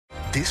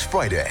This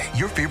Friday,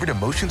 your favorite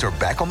emotions are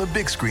back on the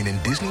big screen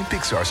in Disney and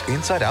Pixar's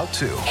Inside Out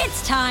 2.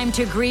 It's time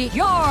to greet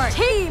your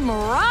Team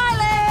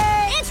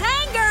Riley! It's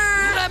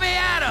anger! Let me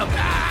at him!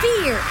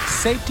 Fear!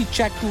 Safety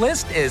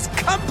checklist is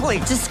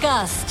complete!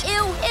 Disgust!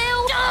 Ew!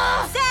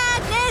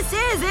 Sadness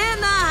is in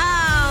the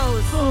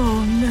house!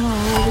 Oh, no.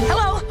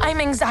 Hello, I'm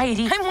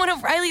anxiety. I'm one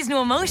of Riley's new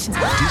emotions.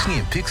 Disney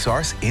and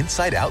Pixar's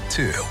Inside Out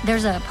 2.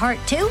 There's a part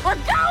 2? We're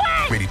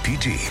going! Rated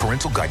PG.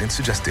 Parental guidance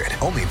suggested.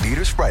 Only in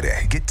theaters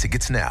Friday. Get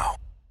tickets now.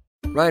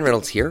 Ryan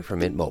Reynolds here from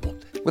Mint Mobile.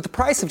 With the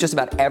price of just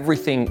about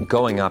everything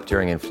going up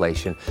during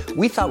inflation,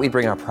 we thought we'd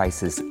bring our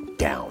prices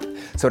down.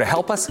 So to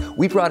help us,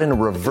 we brought in a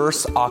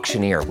reverse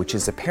auctioneer, which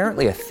is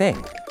apparently a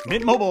thing.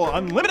 Mint Mobile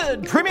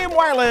Unlimited Premium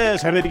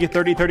Wireless. How to get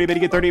 30, 30, bit to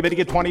get 30, bit to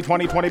get 20,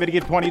 20, 20, bit to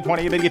get 20,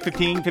 20, bit to get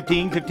 15,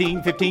 15,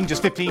 15, 15,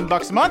 just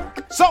 $15 a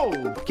month?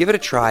 Sold! Give it a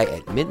try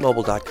at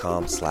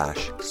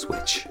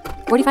mintmobile.com/switch.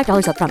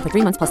 $45 up front for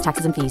 3 months plus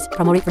taxes and fees.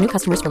 Promo rate for new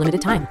customers for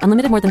limited time.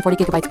 Unlimited more than 40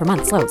 gigabytes per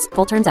month. Slows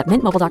full terms at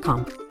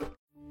mintmobile.com.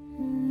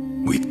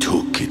 We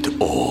took it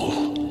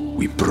all.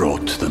 We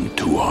brought them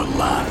to our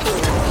land.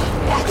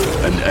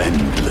 An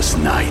endless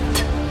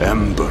night,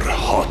 ember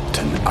hot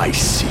and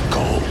icy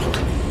cold.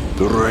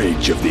 The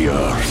rage of the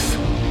earth.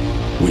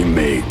 We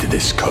made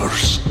this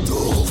curse.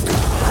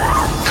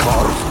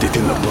 Carved it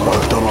in the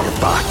blood on our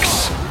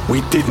backs.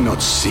 We did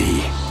not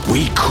see.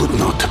 We could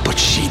not, but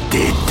she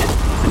did.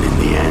 And in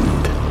the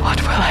end... What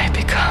will I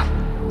become?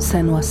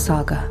 Senua's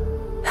Saga.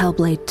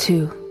 Hellblade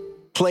 2.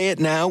 Play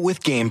it now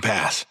with Game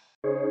Pass.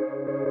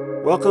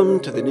 Welcome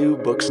to the New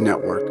Books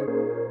Network.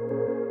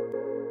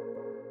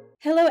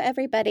 Hello,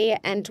 everybody,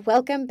 and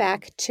welcome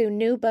back to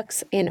New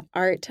Books in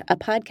Art, a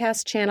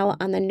podcast channel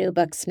on the New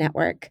Books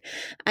Network.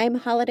 I'm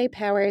Holiday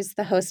Powers,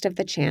 the host of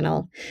the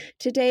channel.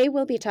 Today,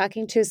 we'll be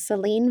talking to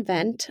Selene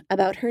Wendt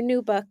about her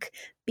new book,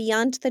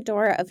 Beyond the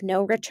Door of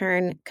No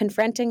Return,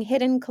 Confronting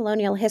Hidden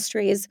Colonial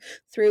Histories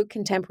Through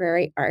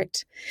Contemporary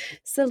Art.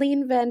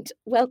 Selene Wendt,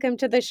 welcome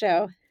to the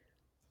show.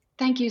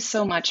 Thank you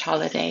so much,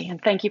 Holiday,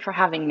 and thank you for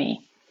having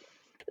me.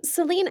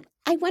 Selene,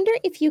 I wonder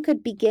if you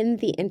could begin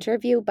the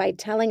interview by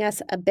telling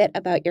us a bit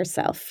about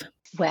yourself.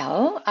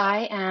 Well,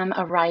 I am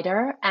a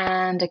writer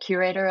and a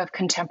curator of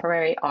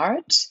contemporary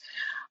art.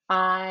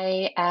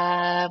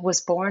 I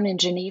was born in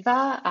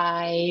Geneva.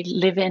 I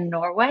live in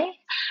Norway,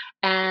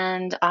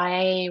 and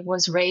I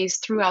was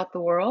raised throughout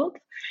the world.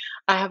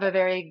 I have a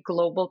very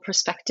global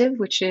perspective,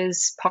 which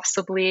is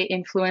possibly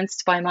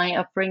influenced by my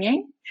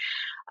upbringing.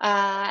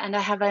 And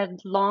I have a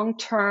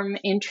long-term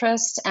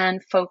interest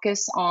and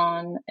focus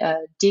on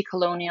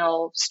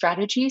decolonial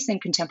strategies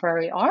in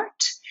contemporary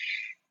art.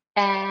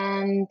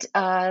 And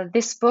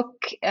this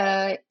book,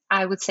 I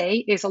would say,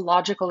 is a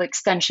logical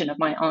extension of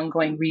my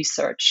ongoing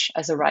research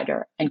as a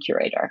writer and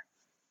curator.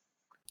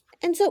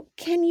 And so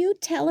can you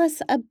tell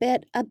us a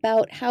bit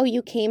about how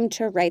you came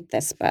to write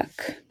this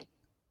book?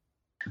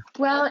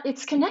 Well,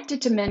 it's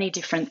connected to many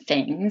different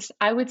things.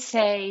 I would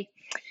say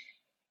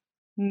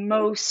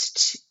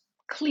most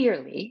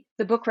clearly,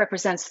 the book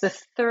represents the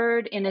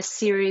third in a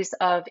series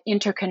of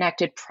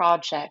interconnected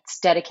projects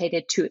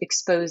dedicated to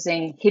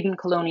exposing hidden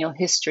colonial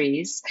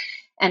histories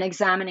and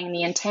examining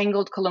the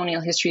entangled colonial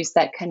histories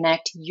that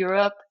connect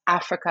Europe,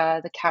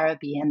 Africa, the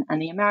Caribbean,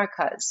 and the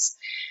Americas.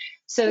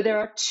 So there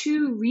are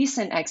two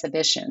recent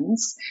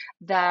exhibitions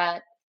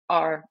that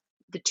are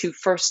the two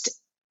first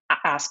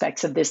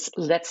aspects of this,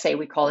 let's say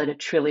we call it a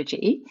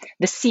trilogy.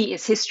 The Sea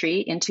is History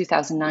in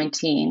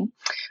 2019,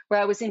 where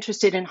I was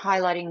interested in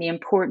highlighting the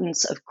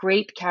importance of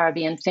great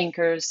Caribbean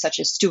thinkers such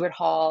as Stuart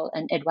Hall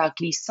and Edouard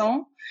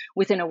Glissant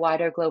within a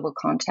wider global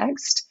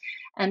context.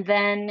 And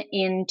then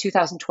in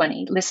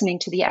 2020, listening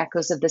to the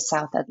echoes of the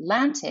South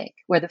Atlantic,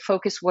 where the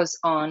focus was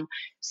on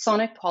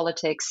sonic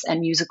politics and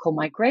musical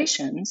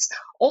migrations,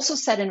 also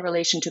set in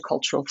relation to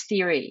cultural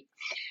theory.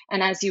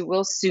 And as you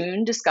will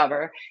soon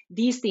discover,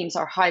 these themes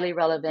are highly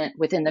relevant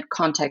within the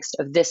context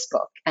of this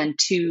book and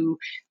to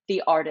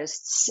the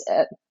artists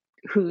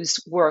whose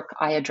work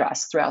I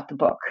address throughout the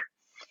book.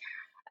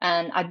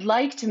 And I'd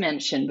like to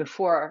mention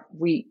before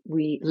we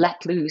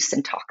let loose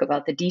and talk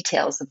about the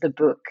details of the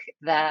book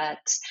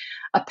that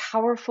a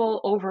powerful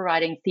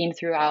overriding theme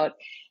throughout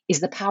is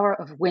the power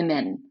of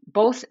women,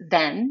 both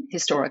then,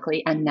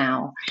 historically, and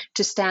now,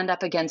 to stand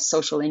up against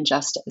social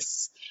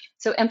injustice.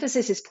 So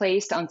emphasis is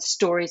placed on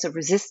stories of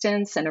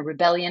resistance and a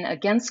rebellion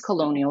against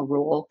colonial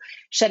rule,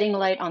 shedding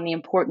light on the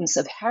importance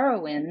of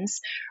heroines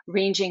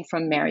ranging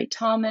from Mary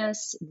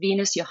Thomas,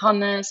 Venus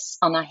Johannes,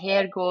 Anna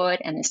Hergård,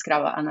 and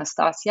Escrava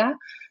Anastasia,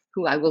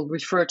 who I will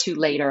refer to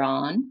later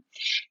on.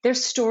 Their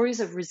stories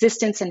of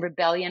resistance and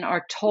rebellion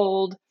are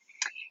told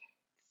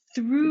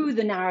through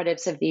the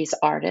narratives of these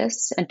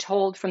artists and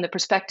told from the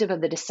perspective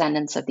of the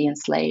descendants of the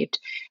enslaved,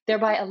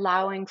 thereby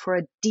allowing for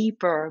a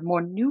deeper,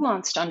 more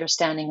nuanced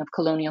understanding of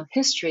colonial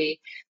history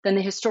than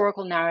the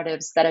historical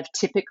narratives that have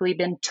typically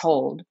been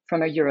told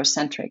from a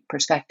Eurocentric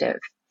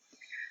perspective.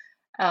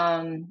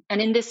 And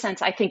in this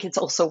sense, I think it's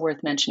also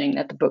worth mentioning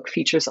that the book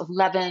features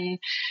 11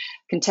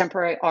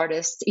 contemporary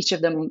artists, each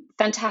of them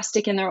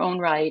fantastic in their own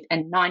right,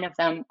 and 9 of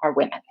them are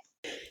women.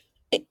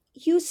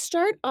 You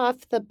start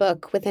off the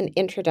book with an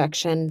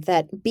introduction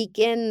that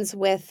begins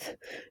with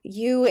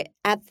you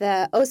at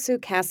the Osu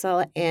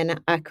Castle in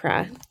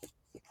Accra.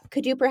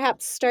 Could you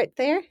perhaps start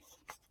there?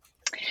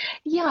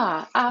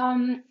 Yeah,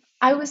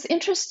 I was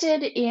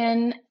interested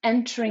in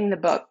entering the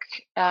book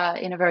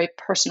in a very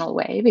personal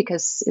way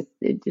because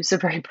it is a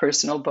very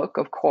personal book,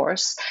 of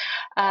course.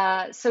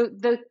 So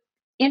the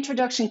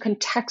introduction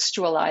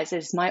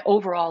contextualizes my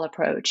overall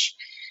approach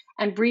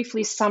and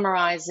briefly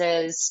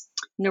summarizes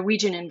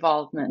Norwegian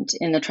involvement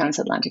in the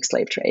transatlantic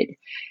slave trade.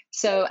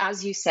 So,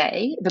 as you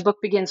say, the book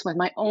begins with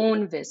my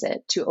own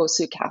visit to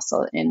Osu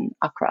Castle in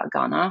Accra,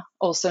 Ghana,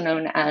 also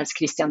known as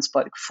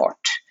Christiansborg Fort.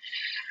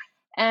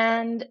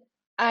 And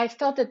I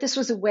felt that this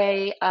was a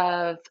way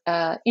of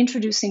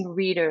introducing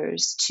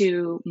readers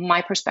to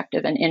my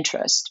perspective and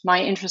interest.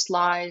 My interest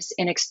lies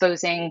in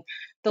exposing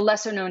the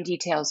lesser known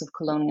details of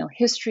colonial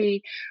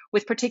history,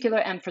 with particular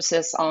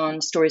emphasis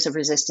on stories of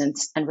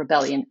resistance and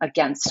rebellion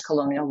against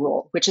colonial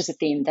rule, which is a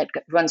theme that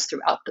runs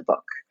throughout the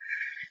book.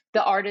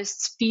 The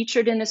artists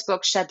featured in this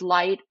book shed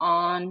light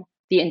on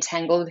the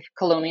entangled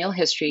colonial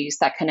histories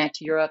that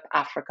connect Europe,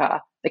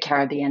 Africa, the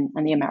Caribbean,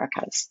 and the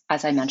Americas,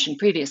 as I mentioned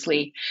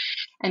previously.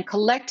 And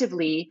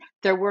collectively,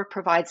 their work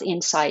provides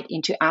insight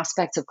into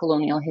aspects of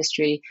colonial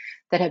history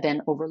that have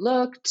been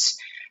overlooked,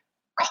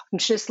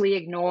 consciously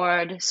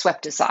ignored,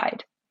 swept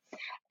aside.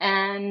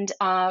 And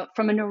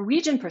from a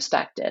Norwegian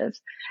perspective,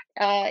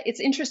 it's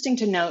interesting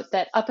to note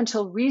that up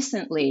until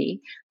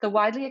recently, the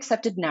widely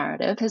accepted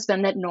narrative has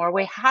been that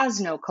Norway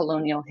has no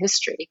colonial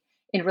history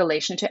in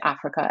relation to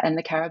Africa and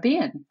the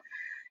Caribbean.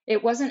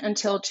 It wasn't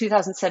until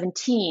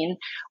 2017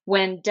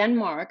 when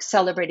Denmark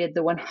celebrated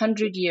the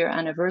 100-year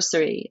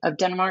anniversary of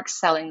Denmark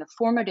selling the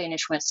former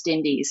Danish West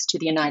Indies to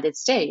the United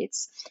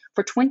States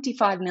for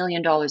 $25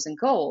 million in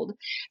gold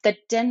that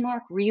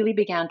Denmark really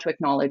began to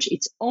acknowledge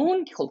its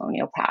own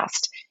colonial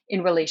past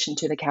in relation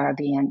to the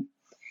Caribbean.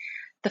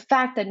 The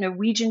fact that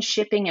Norwegian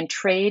shipping and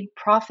trade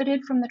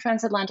profited from the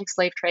transatlantic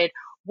slave trade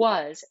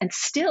was and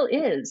still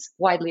is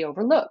widely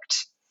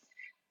overlooked.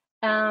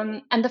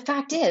 And the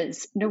fact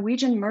is,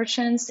 Norwegian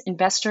merchants,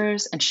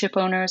 investors, and ship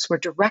owners were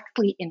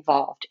directly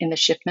involved in the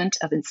shipment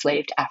of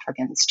enslaved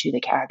Africans to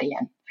the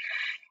Caribbean.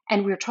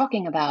 And we're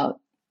talking about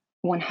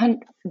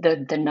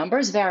the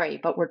numbers vary,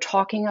 but we're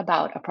talking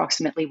about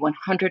approximately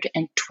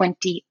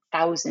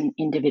 120,000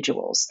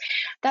 individuals.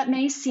 That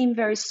may seem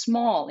very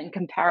small in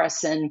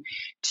comparison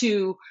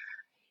to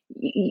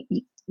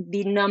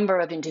the number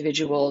of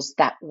individuals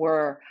that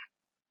were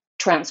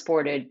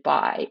transported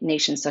by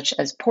nations such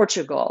as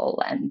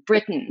Portugal and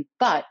Britain,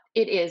 but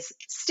it is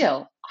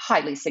still a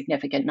highly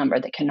significant number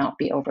that cannot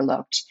be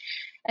overlooked.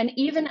 And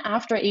even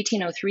after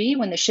 1803,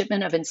 when the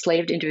shipment of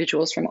enslaved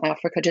individuals from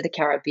Africa to the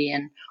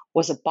Caribbean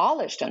was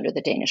abolished under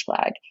the Danish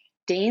flag,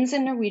 Danes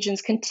and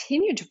Norwegians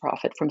continued to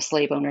profit from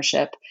slave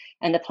ownership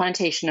and the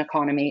plantation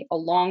economy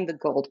along the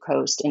Gold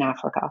Coast in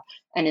Africa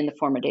and in the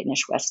former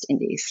Danish West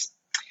Indies.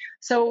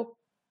 So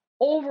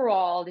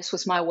overall, this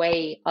was my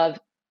way of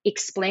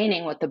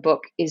explaining what the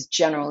book is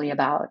generally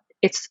about.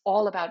 It's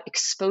all about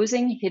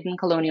exposing hidden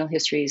colonial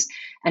histories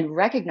and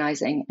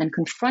recognizing and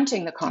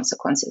confronting the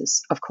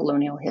consequences of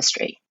colonial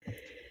history.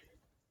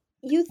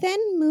 You then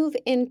move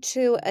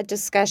into a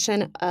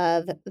discussion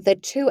of the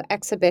two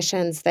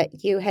exhibitions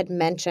that you had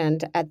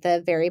mentioned at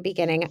the very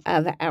beginning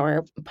of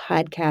our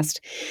podcast.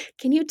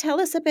 Can you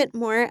tell us a bit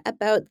more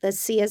about the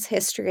Sia's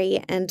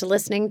history and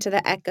listening to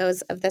the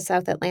echoes of the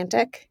South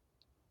Atlantic?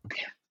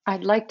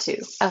 I'd like to.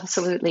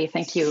 Absolutely.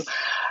 Thank you.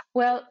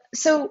 Well,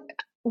 so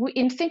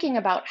in thinking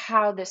about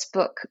how this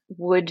book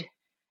would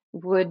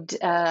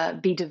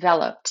be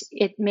developed,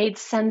 it made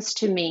sense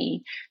to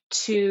me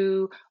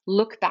to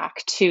look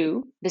back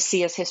to the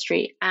Sia's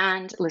history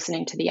and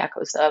listening to the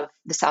echoes of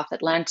the South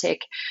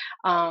Atlantic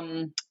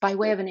by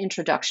way of an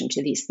introduction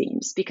to these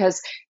themes,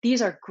 because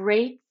these are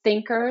great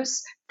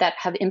thinkers that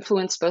have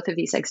influenced both of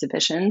these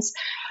exhibitions,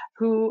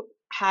 who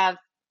have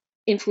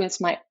influenced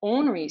my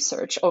own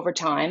research over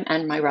time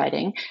and my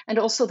writing, and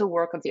also the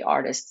work of the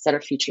artists that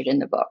are featured in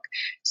the book.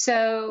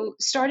 So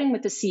starting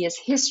with the Sia's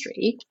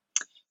history,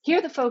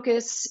 here the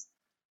focus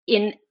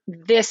in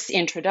this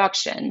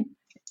introduction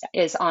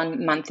is on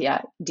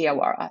Manthia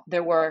Diawara.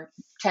 There were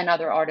 10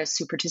 other artists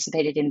who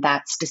participated in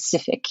that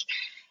specific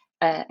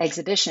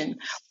exhibition,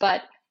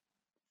 but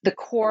the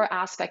core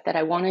aspect that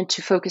I wanted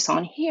to focus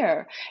on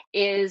here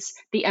is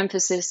the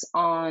emphasis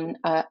on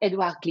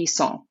Edouard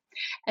Glissant.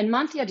 And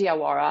Manthia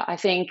Diawara, I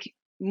think,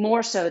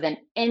 more so than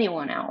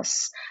anyone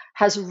else,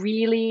 has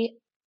really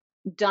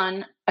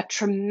done a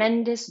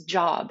tremendous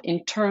job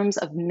in terms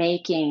of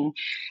making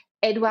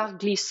Edouard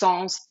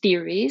Glissant's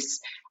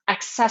theories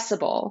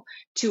accessible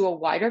to a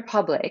wider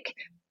public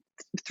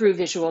through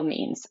visual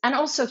means and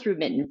also through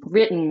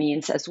written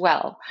means as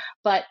well.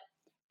 But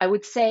I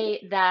would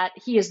say that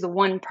he is the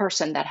one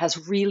person that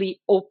has really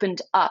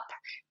opened up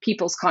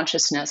people's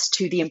consciousness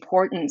to the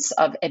importance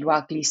of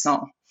Edouard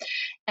Glissant.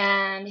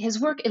 And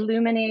his work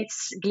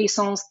illuminates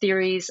Glissant's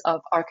theories of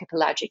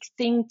archipelagic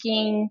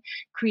thinking,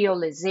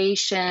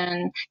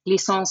 creolization,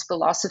 Glissant's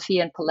philosophy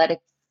and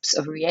types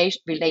of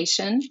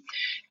relation,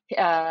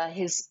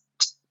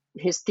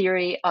 his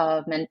theory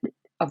of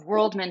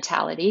world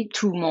mentality,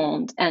 tout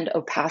monde, and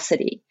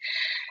opacity.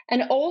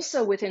 And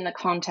also within the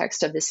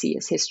context of the sea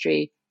is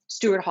history,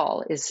 Stuart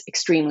Hall is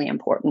extremely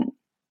important.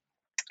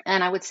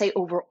 And I would say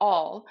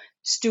overall,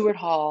 Stuart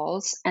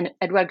Hall's and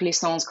Edouard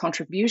Glissant's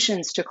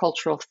contributions to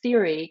cultural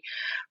theory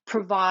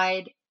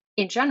provide,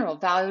 in general,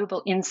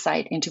 valuable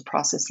insight into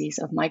processes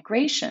of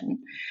migration.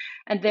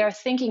 And their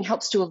thinking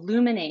helps to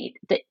illuminate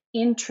the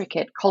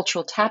intricate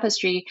cultural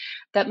tapestry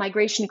that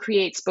migration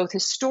creates both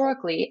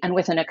historically and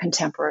within a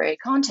contemporary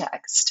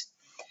context.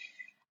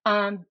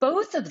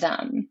 Both of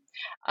them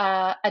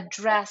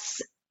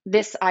address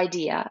this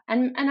idea,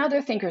 and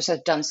other thinkers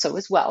have done so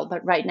as well,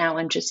 but right now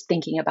I'm just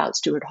thinking about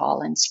Stuart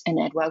Hall and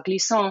Edouard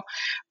Glissant.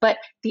 But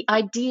the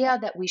idea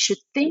that we should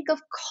think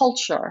of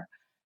culture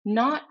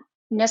not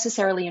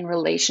necessarily in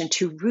relation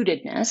to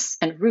rootedness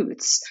and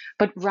roots,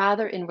 but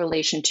rather in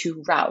relation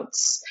to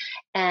routes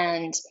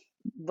and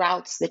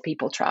routes that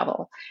people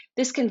travel.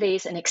 This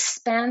conveys an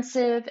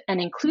expansive and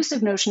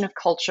inclusive notion of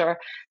culture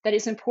that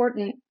is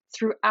important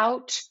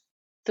throughout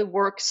the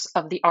works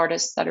of the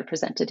artists that are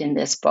presented in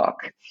this book.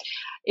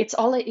 It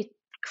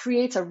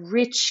creates a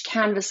rich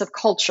canvas of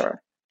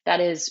culture that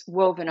is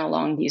woven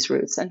along these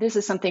routes. And this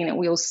is something that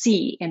we'll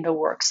see in the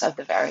works of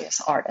the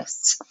various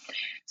artists.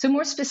 So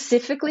more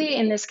specifically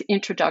in this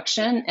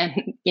introduction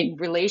and in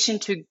relation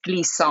to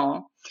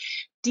Glissant,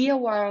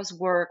 Diawara's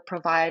work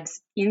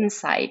provides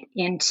insight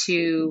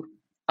into,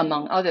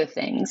 among other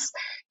things,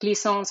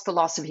 Glissant's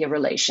philosophy of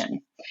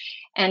relation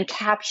and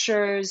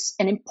captures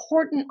an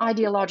important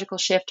ideological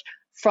shift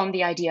from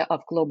the idea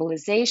of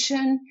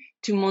globalization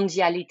to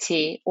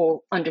mondialité,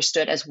 or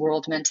understood as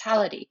world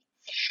mentality.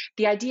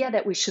 The idea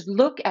that we should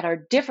look at our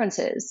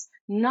differences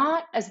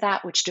not as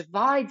that which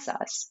divides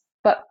us,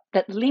 but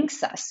that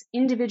links us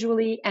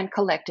individually and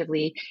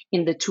collectively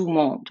in the tout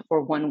monde,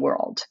 or one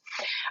world,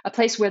 a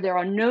place where there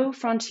are no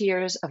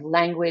frontiers of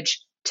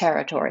language,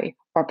 territory,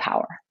 or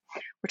power.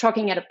 We're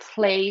talking at a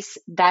place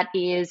that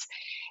is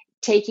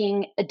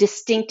taking a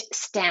distinct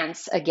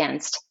stance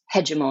against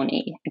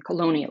hegemony and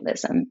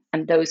colonialism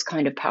and those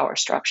kind of power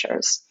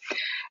structures.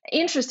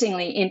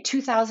 Interestingly, in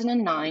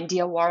 2009,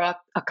 Diawara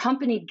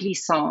accompanied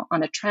Glissant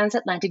on a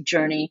transatlantic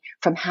journey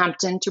from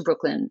Hampton to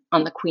Brooklyn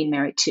on the Queen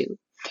Mary 2.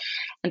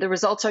 And the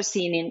results are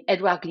seen in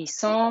Edouard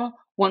Glissant,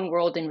 One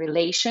World in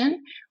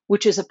Relation,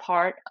 which is a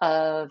part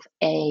of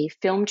a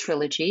film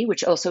trilogy,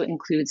 which also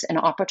includes an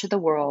opera to the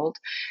world,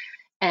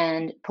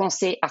 and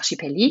Pensée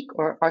archipélique,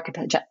 or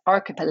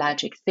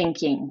archipelagic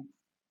thinking.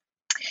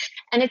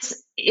 And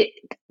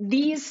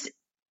these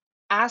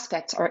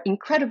aspects are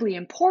incredibly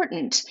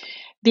important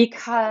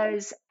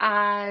because,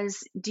 as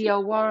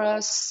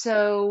Diawara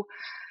so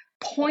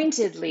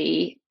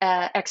pointedly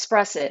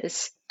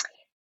expresses,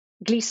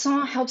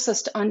 Glissant helps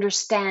us to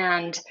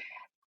understand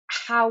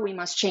how we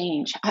must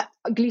change.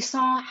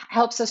 Glissant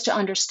helps us to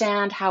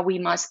understand how we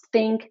must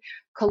think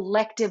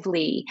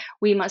collectively.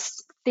 We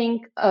must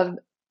think of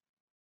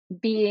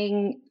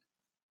being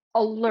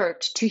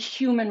alert to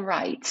human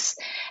rights.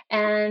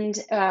 And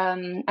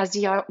as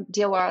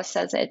Diawara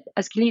says it,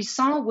 as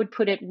Glissant would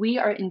put it, we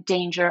are in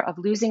danger of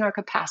losing our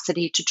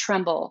capacity to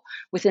tremble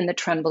within the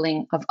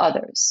trembling of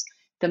others,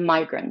 the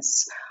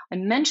migrants. I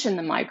mention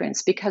the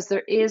migrants because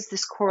there is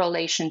this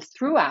correlation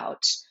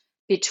throughout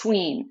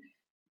between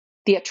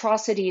the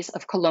atrocities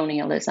of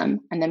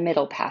colonialism and the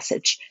Middle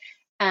Passage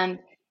and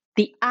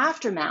the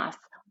aftermath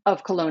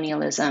of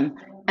colonialism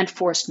and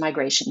forced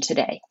migration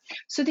today.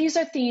 So these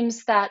are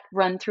themes that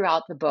run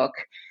throughout the book.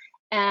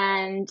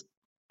 And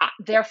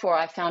therefore,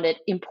 I found it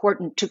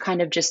important to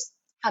kind of just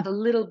have a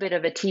little bit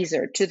of a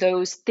teaser to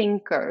those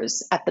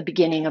thinkers at the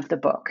beginning of the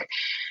book.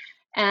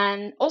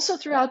 And also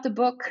throughout the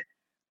book,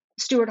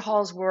 Stuart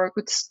Hall's work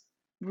would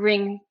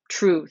ring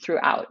true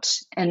throughout.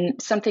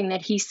 And something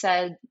that he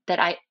said that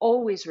I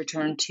always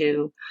return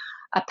to: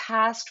 a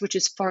past which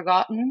is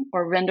forgotten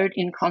or rendered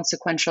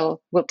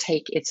inconsequential will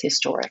take its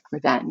historic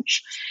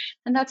revenge.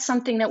 And that's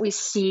something that we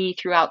see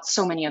throughout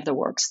so many of the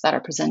works that are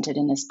presented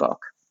in this book.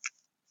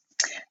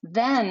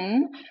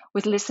 Then,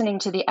 with Listening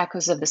to the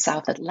Echoes of the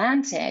South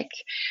Atlantic,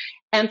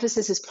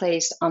 emphasis is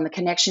placed on the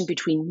connection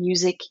between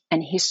music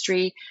and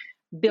history,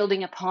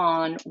 building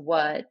upon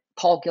what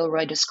Paul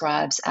Gilroy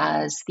describes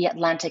as the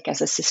Atlantic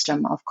as a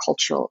system of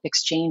cultural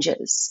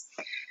exchanges.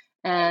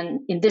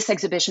 And in this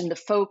exhibition, the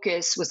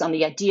focus was on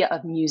the idea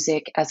of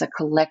music as a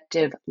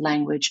collective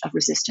language of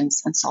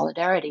resistance and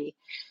solidarity,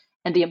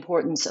 and the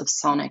importance of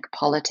sonic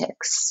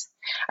politics.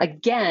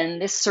 Again,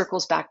 this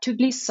circles back to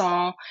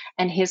Glissant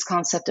and his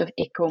concept of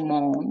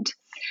éco-monde.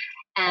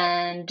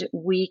 And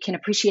we can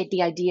appreciate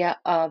the idea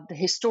of the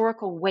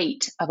historical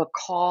weight of a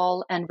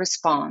call and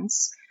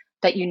response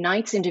that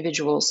unites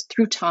individuals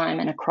through time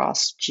and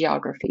across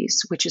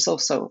geographies, which is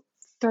also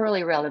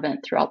thoroughly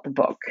relevant throughout the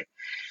book.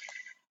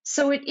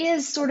 So it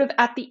is sort of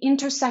at the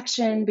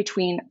intersection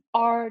between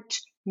art,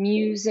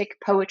 music,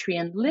 poetry,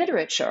 and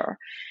literature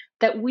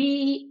that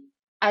we,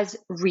 as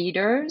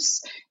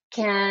readers,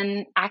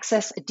 can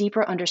access a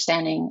deeper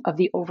understanding of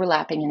the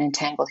overlapping and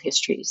entangled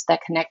histories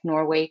that connect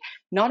Norway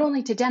not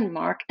only to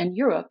Denmark and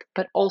Europe,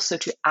 but also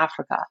to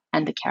Africa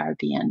and the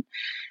Caribbean.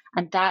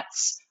 And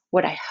that's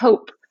what I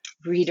hope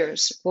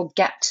readers will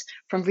get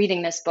from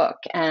reading this book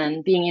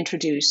and being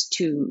introduced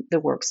to the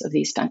works of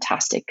these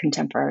fantastic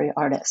contemporary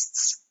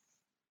artists.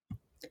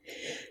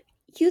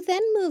 You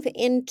then move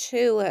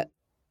into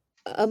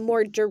a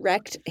more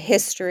direct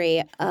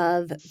history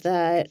of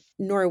the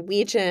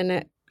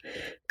Norwegian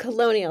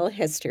colonial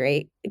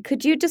history.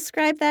 Could you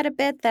describe that a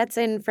bit? That's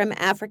in From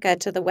Africa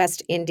to the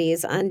West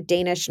Indies on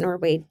Danish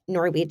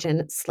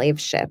Norwegian slave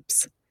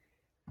ships.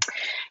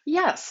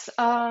 Yes.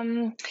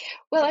 Well,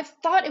 I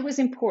thought it was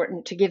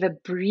important to give a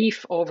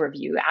brief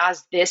overview,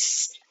 as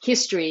this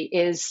history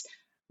is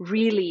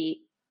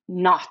really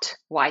not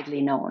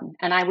widely known.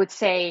 And I would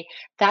say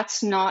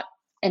that's not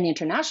an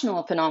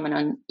international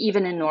phenomenon.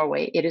 Even in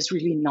Norway, it is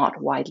really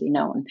not widely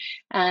known.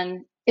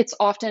 And it's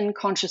often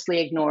consciously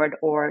ignored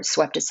or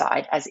swept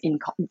aside as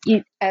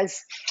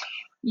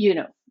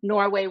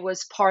Norway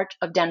was part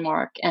of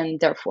Denmark, and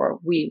therefore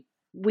we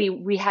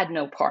had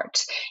no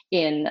part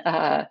in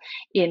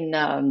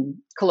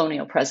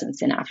colonial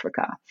presence in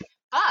Africa.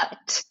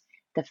 But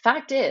the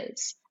fact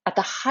is, at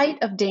the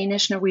height of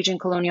Danish-Norwegian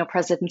colonial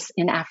presence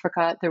in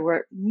Africa, there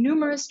were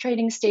numerous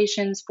trading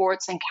stations,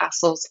 forts, and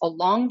castles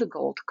along the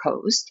Gold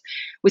Coast,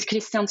 with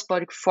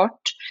Christiansborg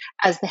Fort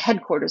as the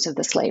headquarters of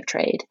the slave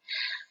trade.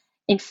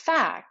 In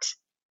fact,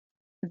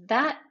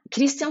 that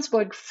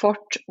Christiansborg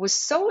Fort was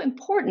so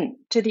important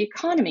to the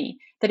economy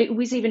that it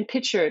was even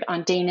pictured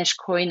on Danish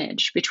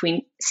coinage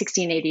between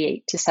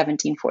 1688 to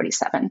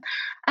 1747.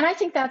 And I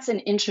think that's an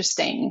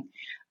interesting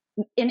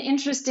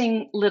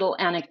little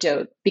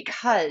anecdote,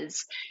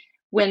 because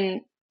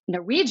when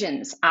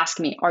Norwegians ask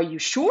me, "Are you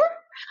sure?"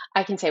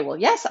 I can say, well,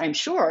 yes, I'm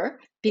sure,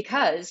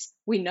 because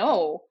we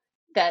know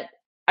that,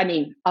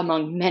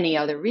 among many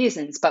other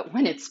reasons, but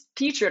when it's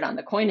featured on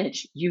the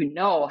coinage, you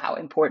know how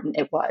important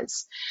it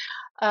was.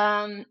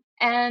 And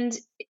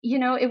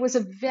it was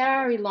a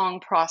very long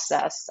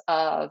process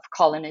of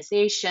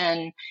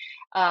colonization.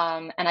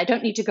 And I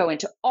don't need to go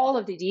into all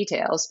of the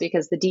details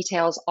because the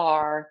details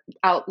are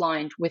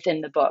outlined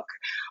within the book.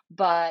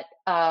 But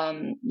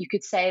you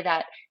could say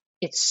that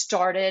it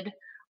started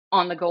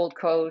on the Gold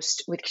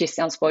Coast with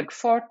Christiansborg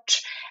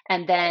Fort.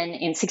 And then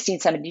in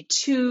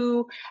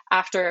 1672,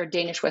 after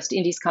Danish West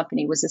Indies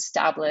Company was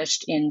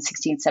established in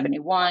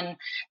 1671,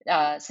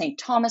 St.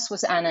 Thomas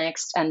was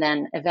annexed. And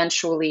then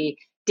eventually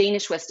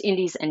Danish West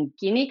Indies and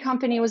Guinea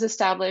Company was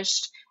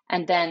established.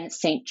 And then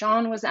St.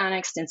 John was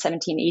annexed in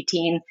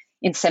 1718.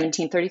 In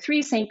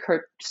 1733,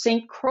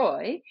 St.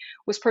 Croix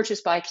was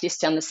purchased by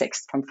Christian VI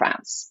from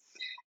France.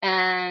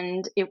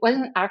 And it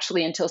wasn't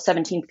actually until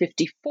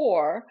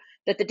 1754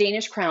 that the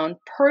Danish crown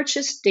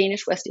purchased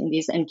Danish West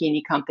Indies and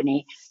Guinea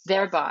Company.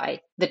 Thereby,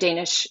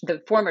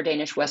 the former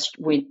Danish West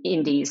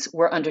Indies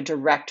were under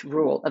direct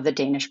rule of the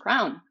Danish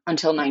crown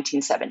until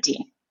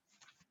 1917.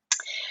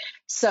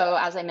 So,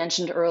 as I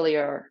mentioned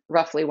earlier,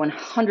 roughly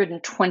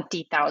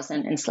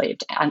 120,000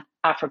 enslaved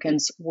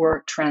Africans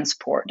were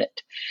transported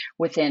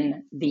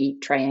within the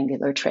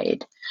triangular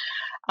trade.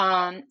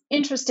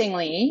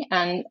 Interestingly,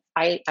 and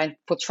I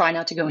will try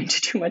not to go into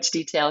too much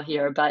detail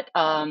here, but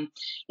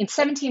in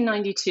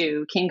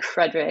 1792, King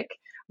Frederick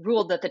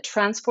ruled that the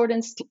transport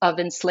of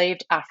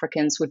enslaved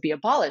Africans would be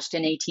abolished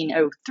in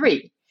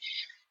 1803.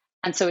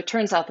 And so it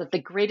turns out that the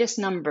greatest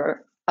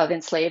number of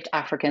enslaved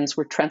Africans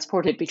were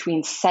transported between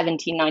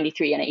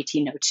 1793 and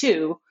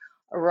 1802,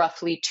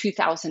 roughly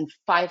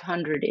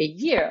 2,500 a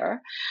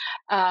year,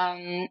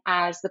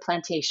 as the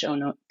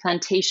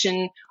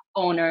plantation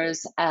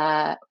owners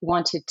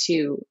wanted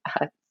to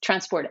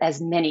transport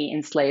as many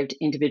enslaved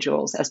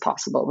individuals as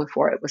possible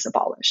before it was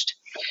abolished.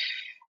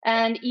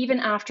 And even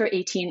after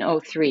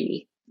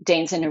 1803,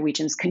 Danes and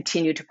Norwegians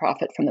continued to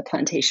profit from the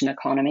plantation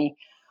economy,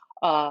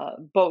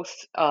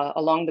 both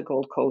along the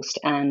Gold Coast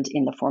and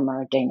in the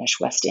former Danish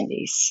West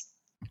Indies.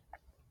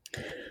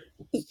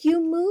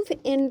 You move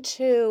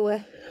into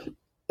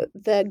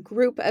the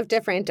group of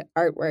different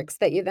artworks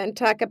that you then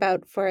talk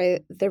about for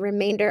the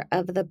remainder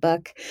of the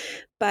book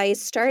by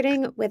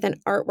starting with an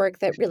artwork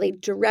that really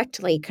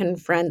directly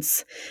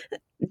confronts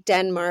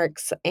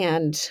Denmark's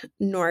and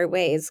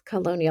Norway's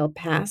colonial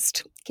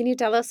past. Can you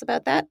tell us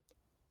about that?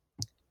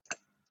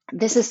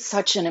 This is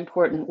such an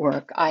important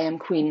work, I Am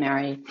Queen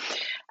Mary.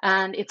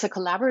 And it's a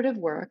collaborative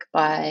work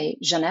by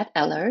Jeanette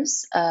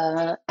Ellers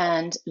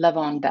and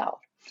Lavon Bell.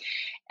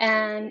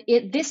 And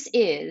this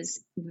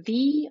is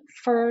the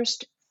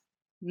first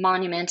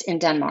monument in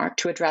Denmark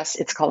to address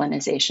its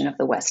colonization of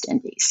the West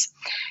Indies.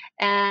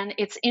 And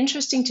it's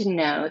interesting to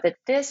know that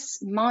this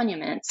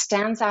monument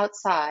stands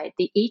outside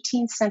the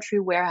 18th century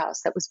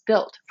warehouse that was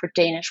built for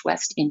Danish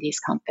West Indies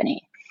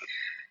Company.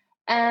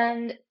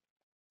 And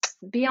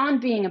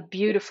beyond being a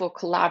beautiful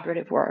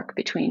collaborative work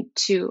between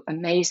two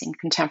amazing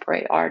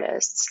contemporary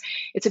artists,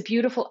 it's a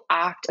beautiful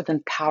act of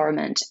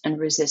empowerment and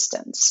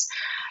resistance.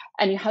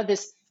 And you have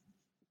this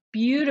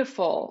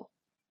beautiful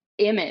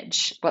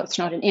image, well, it's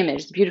not an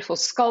image, beautiful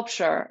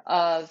sculpture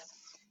of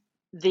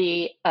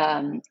the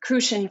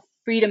Crucian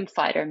freedom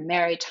fighter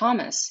Mary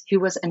Thomas, who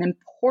was an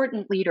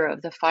important leader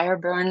of the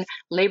Fireburn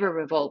labor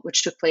revolt,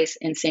 which took place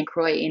in St.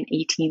 Croix in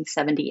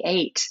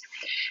 1878.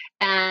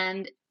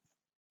 And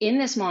in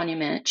this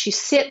monument, she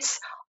sits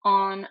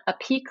on a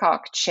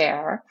peacock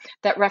chair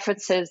that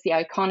references the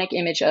iconic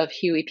image of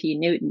Huey P.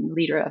 Newton,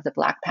 leader of the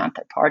Black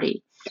Panther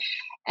Party.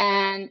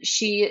 And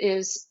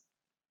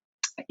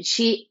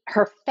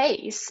her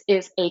face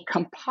is a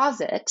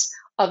composite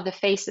of the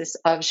faces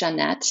of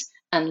Jeannette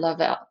and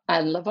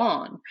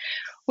Lavon,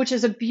 which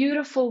is a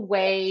beautiful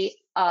way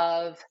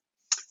of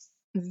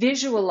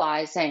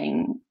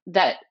visualizing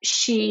that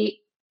she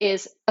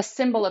is a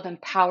symbol of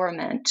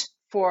empowerment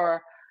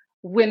for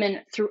women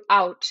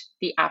throughout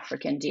the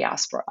African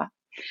diaspora.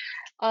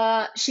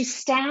 She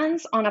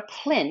stands on a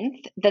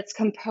plinth that's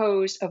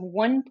composed of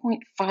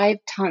 1.5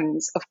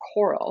 tons of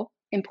coral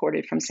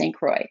imported from St.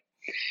 Croix.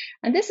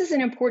 And this is an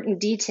important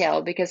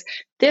detail because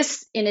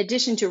this, in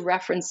addition to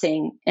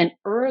referencing an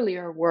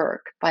earlier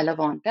work by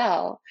Lavon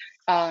Bell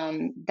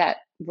that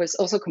was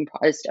also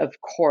comprised of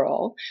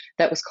coral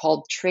that was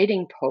called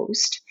Trading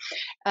Post,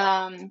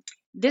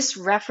 this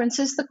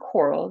references the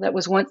coral that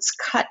was once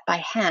cut by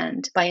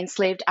hand by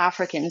enslaved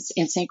Africans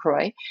in St.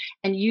 Croix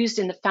and used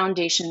in the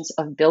foundations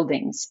of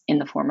buildings in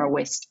the former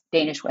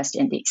Danish West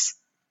Indies.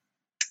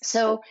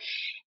 So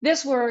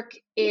this work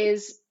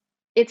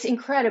it's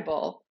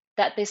incredible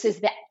that this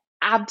is the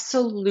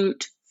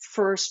absolute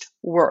first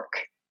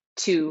work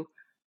to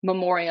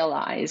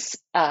memorialize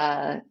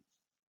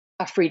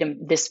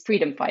this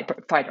freedom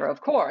fighter,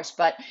 of course,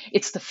 but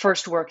it's the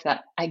first work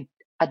that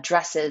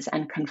addresses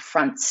and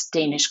confronts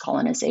Danish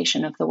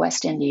colonization of the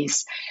West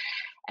Indies.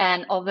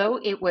 And although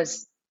it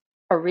was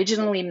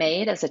originally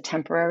made as a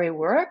temporary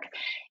work,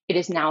 it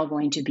is now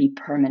going to be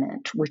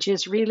permanent, which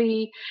is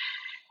really,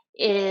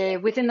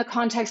 within the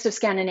context of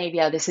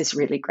Scandinavia, this is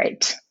really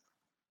great.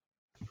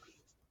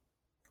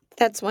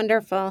 That's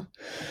wonderful.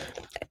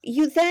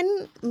 You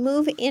then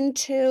move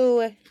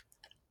into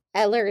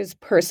Eller's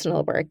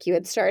personal work. You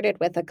had started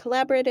with a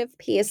collaborative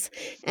piece,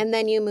 and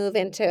then you move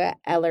into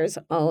Eller's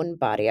own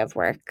body of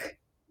work.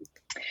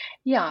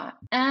 Yeah,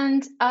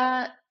 and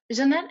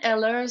Jeannette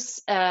Ehlers,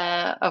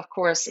 of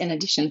course, in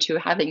addition to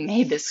having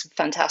made this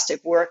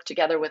fantastic work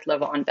together with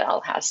Lavon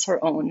Bell, has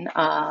her own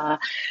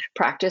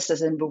practice,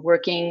 has been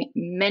working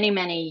many,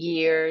 many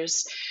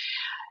years.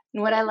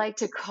 And what I like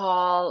to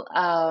call,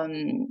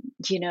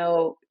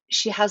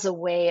 she has a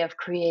way of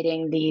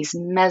creating these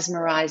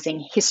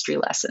mesmerizing history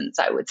lessons,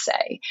 I would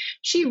say.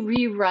 She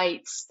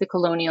rewrites the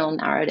colonial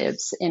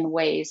narratives in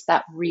ways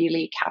that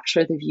really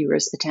capture the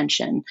viewer's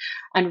attention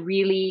and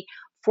really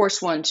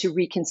force one to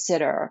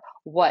reconsider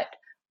what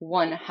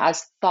one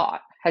has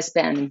thought has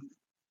been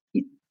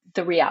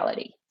the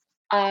reality.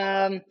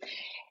 I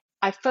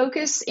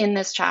focus in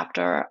this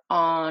chapter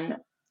on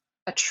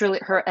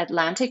her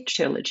Atlantic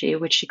trilogy,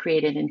 which she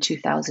created in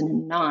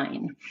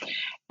 2009.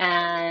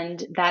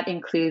 And that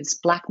includes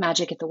Black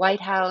Magic at the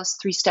White House,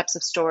 3 Steps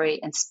of Story,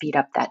 and Speed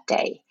Up That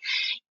Day.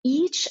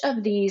 Each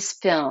of these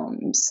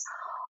films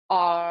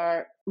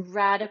are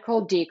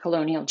radical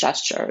decolonial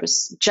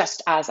gestures,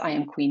 just as I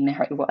Am Queen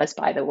Mary was,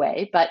 by the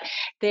way, but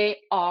they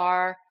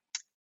are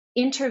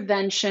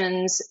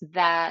interventions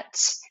that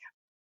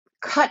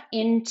cut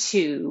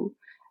into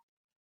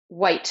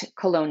white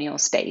colonial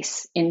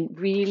space in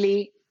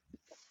really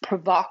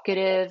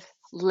provocative,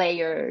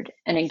 layered,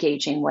 and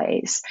engaging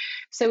ways.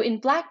 So in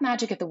Black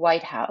Magic at the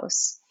White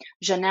House,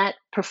 Jeannette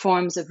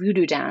performs a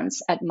voodoo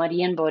dance at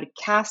Marienborg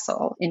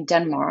Castle in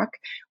Denmark,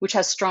 which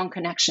has strong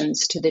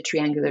connections to the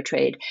triangular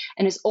trade,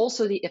 and is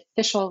also the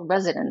official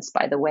residence,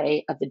 by the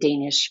way, of the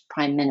Danish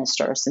Prime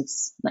Minister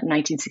since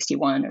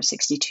 1961 or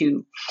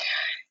 62.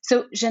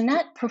 So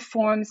Jeannette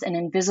performs an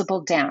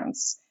invisible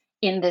dance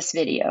in this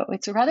video.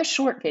 It's a rather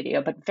short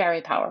video, but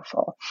very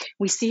powerful.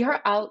 We see her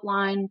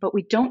outline, but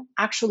we don't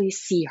actually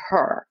see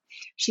her.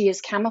 She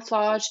is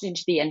camouflaged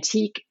into the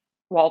antique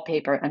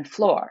wallpaper and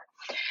floor.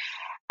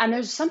 And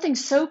there's something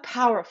so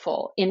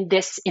powerful in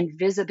this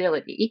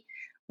invisibility,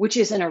 which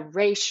is an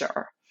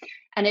erasure.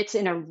 And it's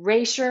an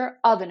erasure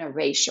of an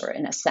erasure,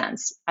 in a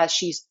sense, as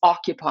she's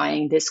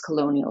occupying this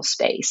colonial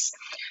space.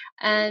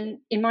 And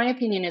in my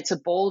opinion, it's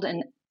a bold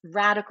and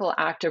radical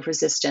act of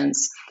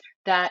resistance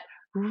that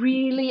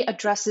really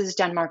addresses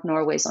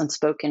Denmark-Norway's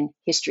unspoken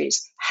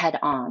histories head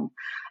on.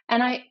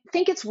 And I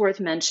think it's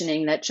worth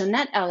mentioning that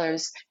Jeannette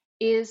Ehlers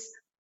is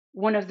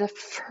one of the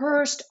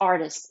first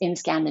artists in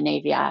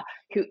Scandinavia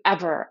who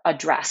ever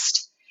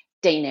addressed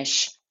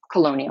Danish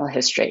colonial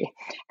history.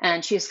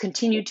 And she has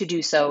continued to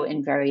do so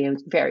in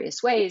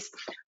various ways.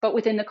 But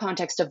within the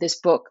context of this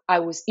book,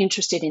 I was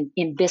interested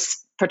in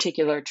this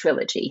particular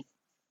trilogy.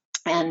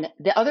 And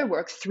the other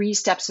work, 3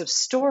 Steps of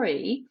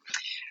Story,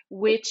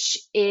 which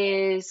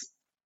is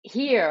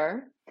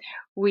here,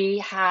 we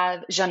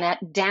have Jeannette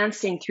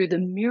dancing through the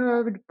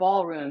mirrored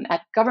ballroom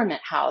at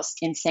Government House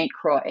in St.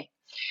 Croix.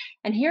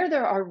 And here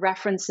there are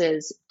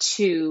references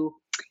to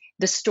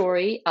the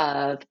story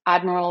of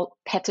Admiral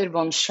Peter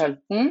von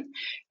Scholten,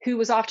 who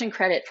was often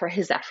credited for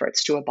his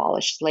efforts to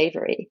abolish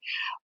slavery.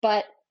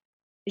 But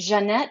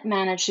Jeannette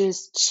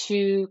manages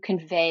to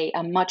convey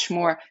a much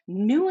more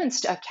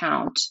nuanced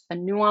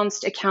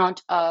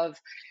account of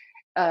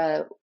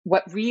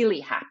what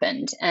really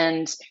happened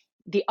and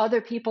the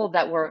other people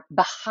that were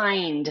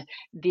behind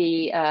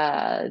the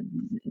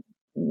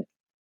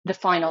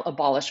final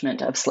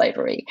abolishment of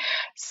slavery.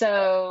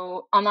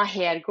 So Anna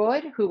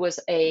Hergård, who was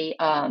a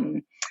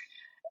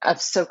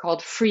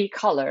so-called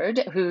free-colored,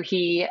 who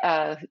he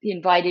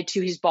invited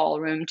to his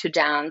ballroom to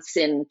dance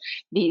in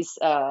these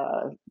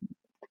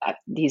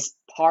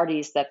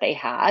parties that they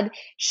had,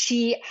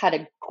 she had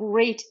a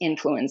great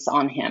influence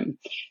on him.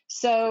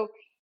 So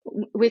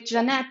with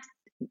Jeannette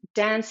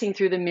dancing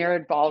through the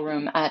mirrored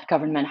ballroom at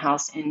Government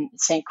House in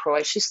St.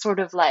 Croix, she's sort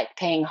of like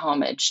paying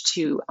homage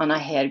to Anna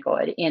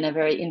Hergård in a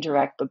very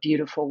indirect but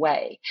beautiful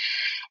way.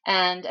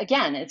 And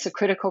again, it's a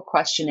critical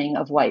questioning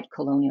of white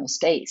colonial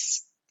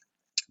space.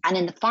 And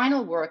in the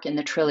final work in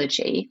the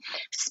trilogy,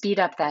 Speed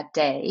Up That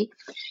Day,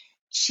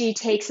 she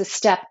takes a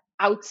step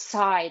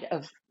outside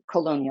of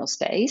colonial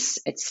space.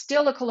 It's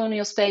still a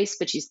colonial space,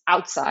 but she's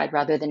outside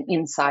rather than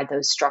inside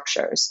those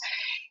structures.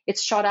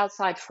 It's shot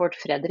outside Fort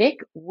Frederick,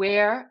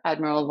 where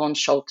Admiral von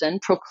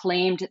Scholten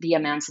proclaimed the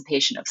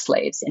emancipation of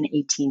slaves in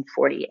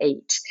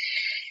 1848.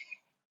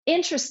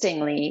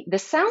 Interestingly, the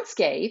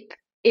soundscape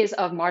is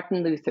of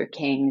Martin Luther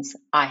King's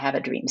I Have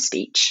a Dream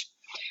speech.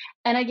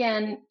 And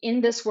again,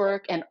 in this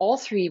work and all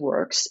three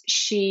works,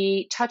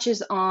 she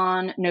touches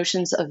on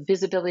notions of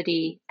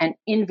visibility and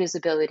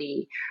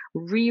invisibility,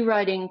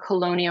 rewriting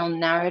colonial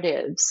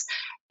narratives,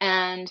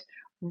 and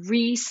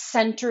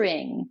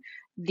recentering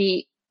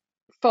the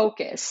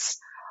focus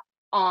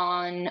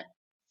on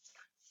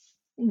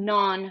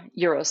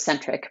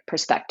non-Eurocentric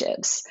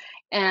perspectives.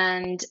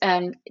 And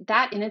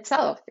that in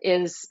itself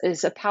is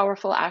a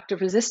powerful act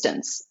of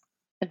resistance,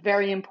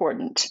 very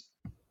important.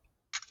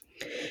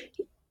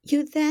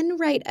 You then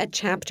write a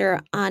chapter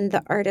on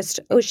the artist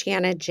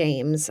Oceana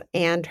James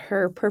and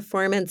her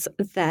performance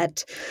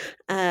that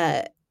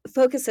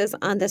focuses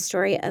on the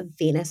story of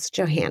Venus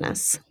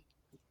Johannes.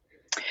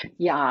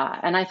 Yeah,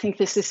 and I think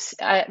this is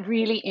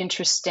really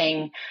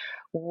interesting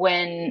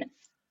when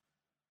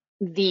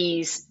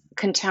these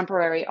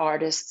contemporary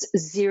artists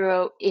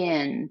zero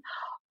in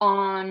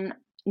on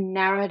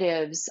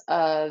narratives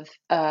of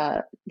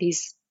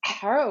these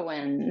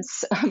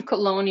heroines of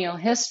colonial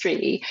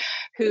history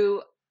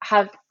who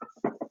have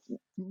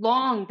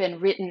long been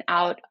written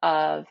out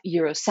of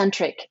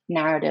Eurocentric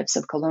narratives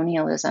of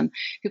colonialism,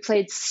 who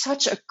played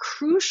such a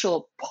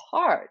crucial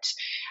part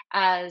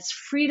as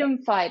freedom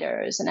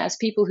fighters and as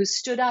people who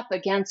stood up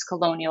against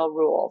colonial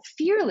rule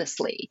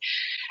fearlessly.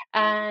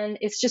 And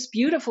it's just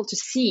beautiful to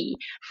see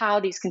how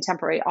these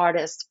contemporary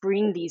artists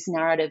bring these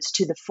narratives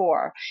to the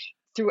fore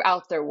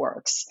throughout their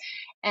works.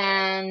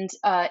 And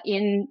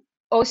in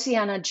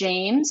Oceana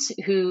James,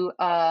 who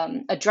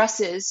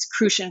addresses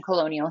Crucian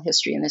colonial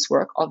history in this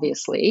work,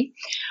 obviously,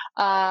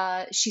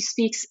 she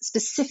speaks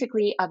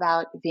specifically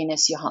about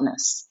Venus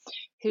Johannes,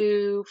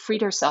 who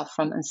freed herself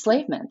from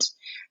enslavement.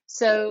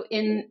 So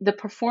in the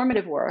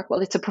performative work,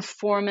 well, it's a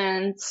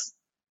performance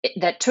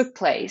that took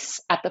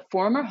place at the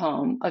former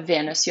home of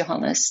Venus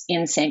Johannes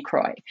in St.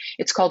 Croix.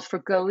 It's called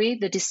Forgoe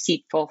the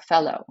Deceitful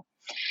Fellow.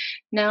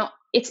 Now,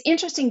 it's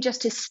interesting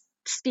just to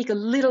speak a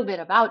little bit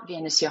about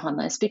Venus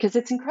Johannes because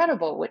it's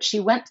incredible what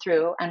she went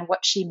through and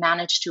what she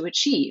managed to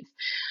achieve.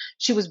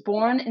 She was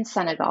born in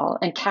Senegal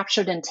and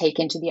captured and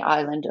taken to the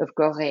island of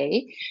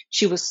Gorée.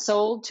 She was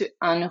sold to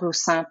Anne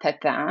Roussin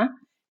Pepin,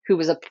 who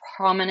was a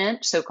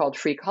prominent so-called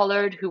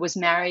free-colored, who was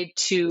married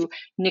to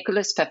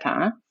Nicolas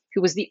Pepin,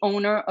 who was the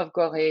owner of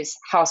Goré's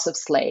House of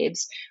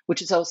Slaves,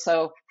 which is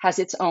also has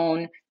its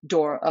own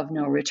door of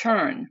no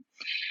return.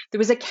 There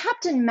was a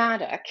Captain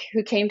Maddock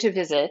who came to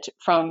visit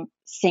from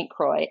St.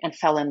 Croix and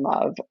fell in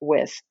love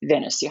with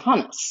Venus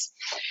Johannes.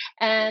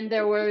 And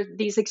there were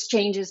these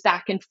exchanges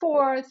back and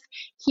forth.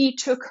 He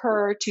took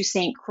her to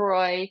St.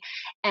 Croix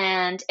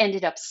and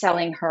ended up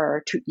selling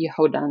her to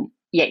Yehudan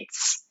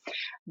Yates.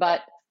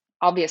 But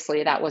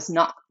obviously, that was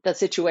not the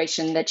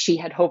situation that she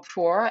had hoped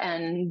for.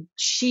 And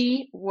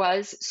she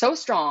was so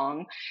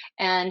strong,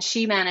 and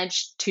she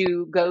managed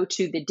to go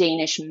to the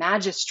Danish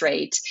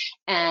magistrate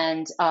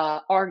and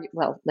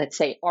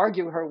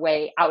argue her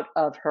way out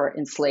of her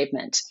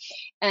enslavement.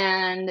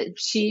 And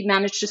she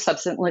managed to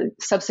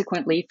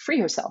subsequently free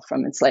herself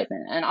from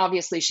enslavement. And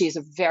obviously, she's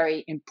a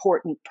very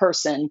important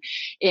person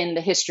in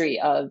the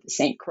history of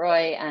St.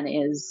 Croix and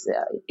is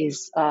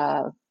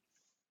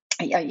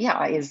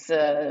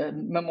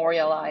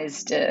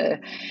memorialized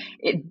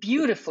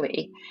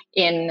beautifully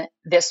in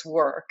this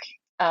work.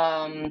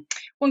 One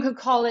could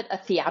call it a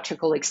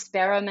theatrical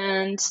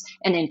experiment,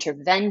 an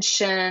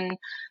intervention.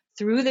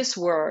 Through this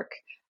work,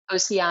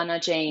 Oceana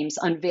James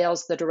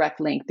unveils the direct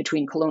link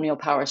between colonial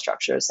power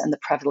structures and the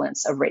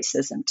prevalence of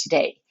racism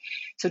today.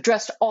 So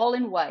dressed all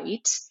in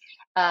white,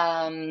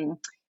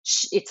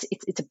 it's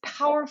a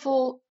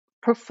powerful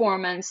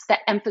performance that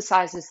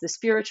emphasizes the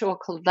spiritual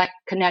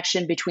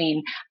connection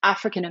between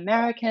African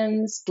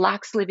Americans,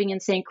 Blacks living in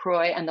St.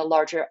 Croix, and the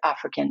larger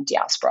African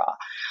diaspora.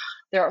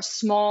 There are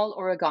small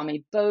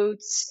origami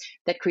boats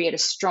that create a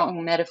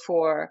strong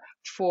metaphor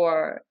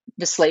for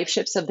the slave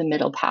ships of the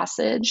Middle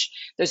Passage.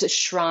 There's a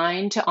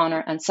shrine to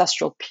honor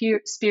ancestral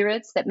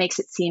spirits that makes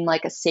it seem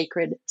like a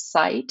sacred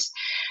site.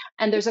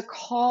 And there's a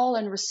call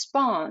and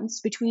response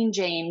between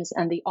James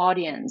and the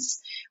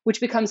audience, which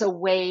becomes a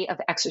way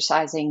of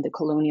exorcising the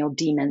colonial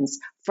demons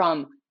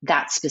from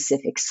that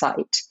specific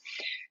site.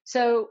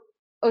 So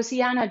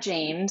Oceana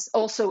James,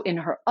 also in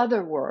her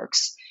other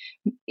works,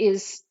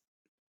 is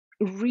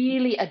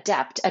really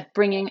adept at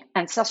bringing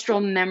ancestral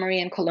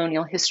memory and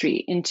colonial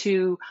history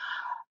into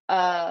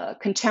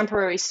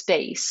contemporary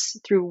space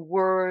through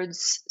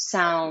words,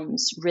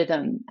 sounds,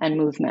 rhythm, and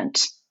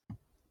movement.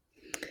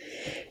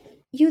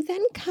 You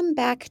then come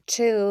back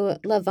to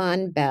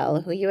Lavon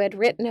Bell, who you had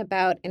written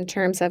about in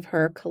terms of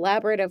her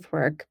collaborative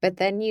work, but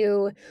then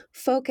you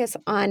focus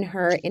on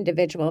her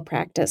individual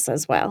practice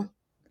as well.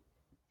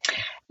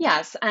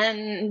 Yes,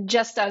 and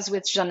just as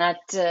with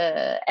Jeanette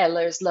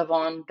Ehlers,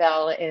 Lavon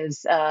Bell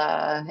is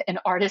an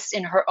artist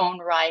in her own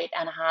right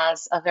and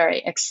has a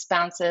very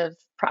expansive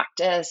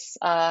practice,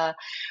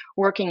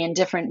 working in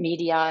different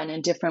media and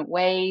in different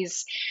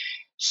ways.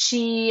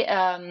 She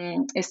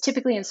is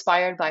typically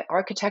inspired by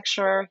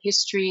architecture,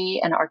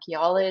 history, and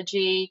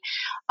archaeology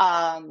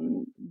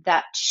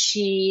that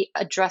she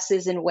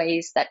addresses in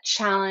ways that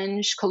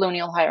challenge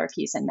colonial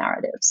hierarchies and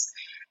narratives.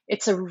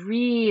 It's a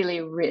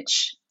really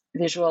rich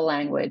visual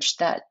language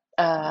that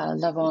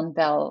Lavon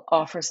Bell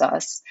offers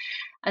us.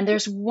 And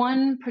there's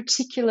one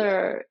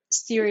particular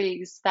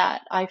series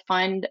that I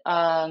find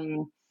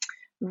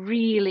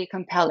really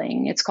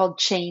compelling. It's called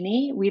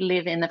Cheney, We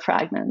Live in the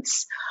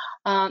Fragments.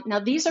 Now,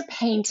 these are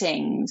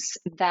paintings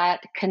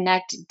that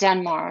connect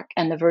Denmark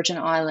and the Virgin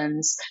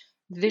Islands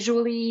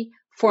visually,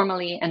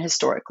 formally, and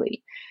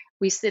historically.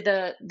 We see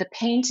the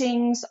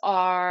paintings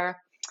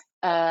are,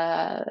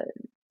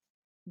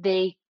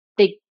 they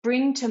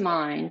bring to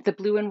mind the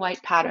blue and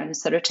white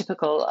patterns that are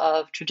typical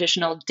of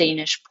traditional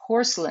Danish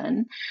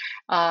porcelain.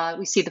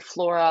 We see the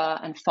flora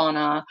and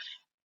fauna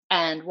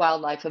and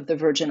wildlife of the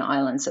Virgin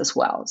Islands as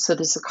well. So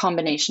there's a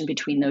combination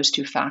between those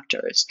two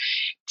factors.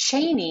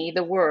 Cheney,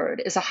 the word,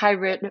 is a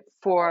hybrid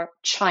for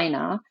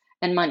China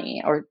and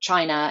money, or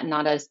China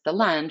not as the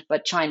land,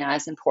 but China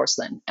as in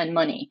porcelain and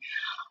money.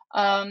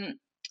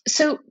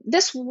 So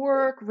this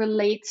work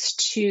relates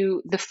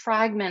to the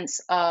fragments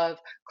of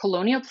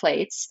colonial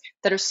plates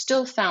that are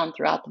still found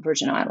throughout the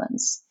Virgin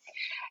Islands.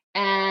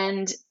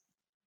 And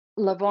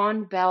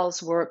Lavon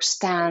Bell's work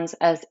stands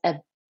as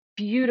a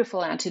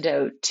beautiful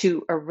antidote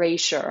to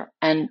erasure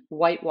and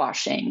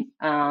whitewashing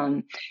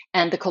and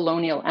the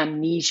colonial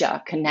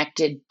amnesia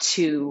connected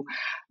to,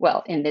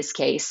 well, in this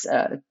case,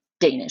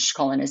 Danish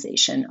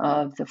colonization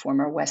of the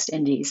former West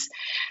Indies.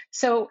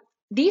 So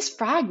these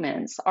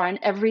fragments are an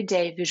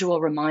everyday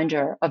visual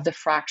reminder of the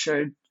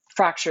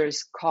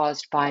fractures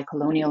caused by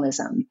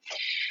colonialism.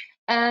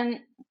 And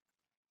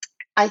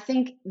I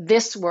think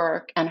this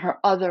work and her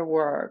other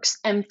works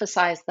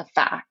emphasize the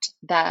fact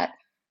that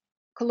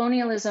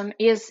colonialism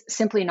is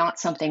simply not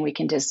something we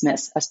can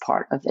dismiss as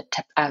part of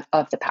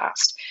the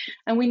past.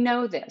 And we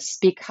know this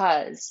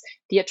because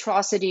the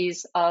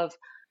atrocities of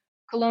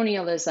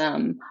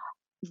colonialism,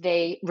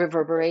 they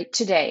reverberate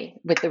today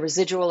with the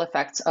residual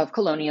effects of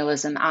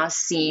colonialism as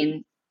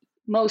seen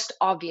most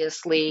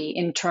obviously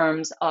in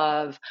terms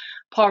of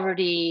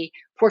poverty,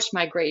 forced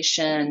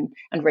migration,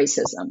 and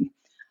racism.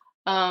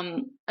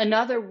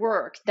 Another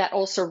work that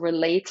also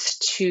relates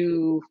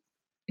to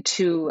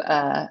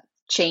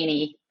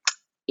Cheney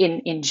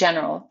in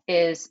general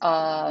is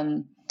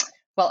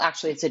well,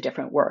 actually, it's a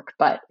different work,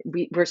 but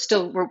we're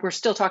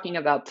still talking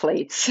about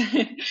plates.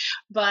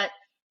 But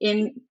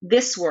in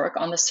this work,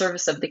 On the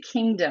Service of the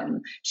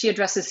Kingdom, she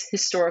addresses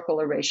historical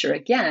erasure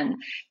again.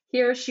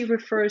 Here, she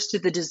refers to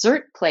the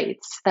dessert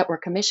plates that were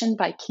commissioned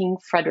by King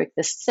Frederick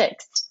VI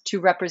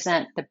to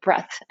represent the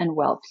breadth and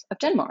wealth of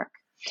Denmark.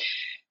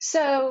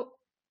 So,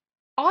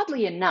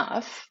 oddly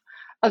enough,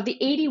 of the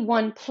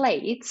 81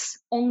 plates,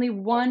 only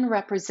one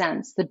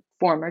represents the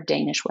former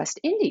Danish West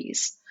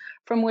Indies,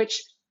 from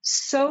which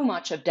so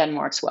much of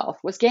Denmark's wealth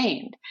was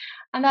gained.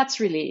 And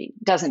that's really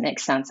doesn't make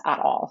sense at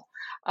all.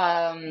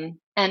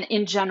 And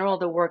in general,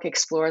 the work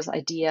explores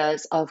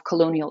ideas of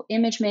colonial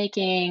image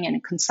making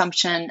and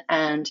consumption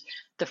and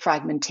the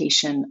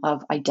fragmentation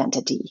of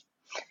identity.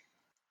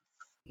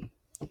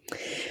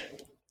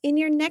 In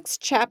your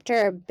next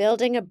chapter,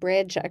 Building a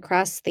Bridge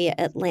Across the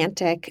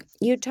Atlantic,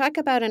 you talk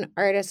about an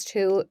artist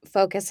who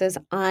focuses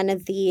on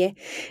the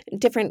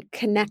different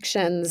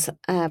connections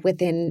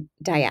within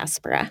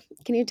diaspora.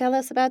 Can you tell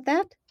us about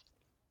that?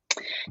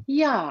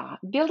 Yeah,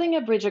 Building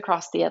a Bridge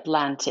Across the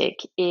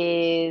Atlantic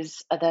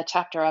is the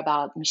chapter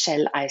about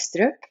Michelle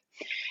Eistrup.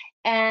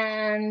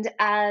 And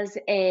as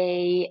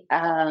a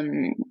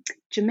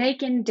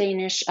Jamaican,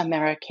 Danish,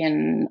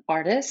 American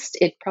artist,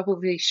 it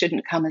probably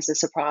shouldn't come as a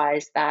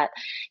surprise that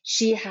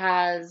she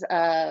has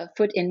a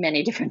foot in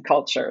many different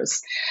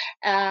cultures.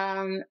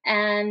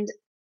 And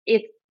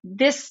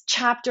this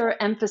chapter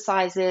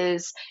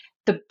emphasizes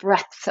the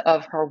breadth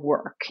of her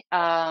work.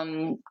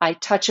 I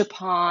touch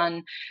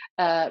upon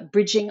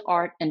Bridging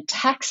Art and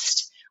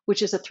Text,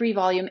 which is a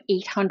 3-volume,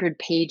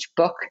 800-page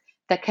book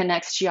that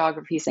connects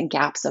geographies and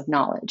gaps of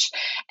knowledge.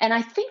 And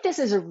I think this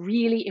is a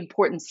really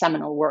important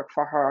seminal work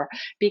for her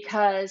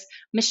because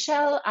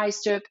Michelle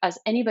Eistrup, as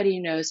anybody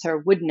who knows her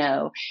would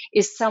know,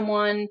 is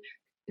someone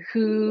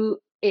who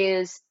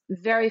is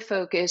very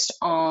focused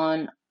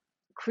on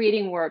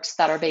creating works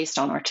that are based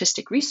on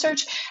artistic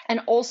research, and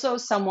also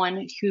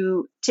someone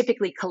who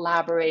typically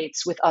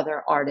collaborates with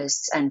other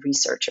artists and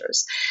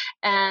researchers.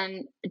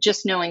 And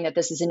just knowing that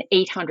this is an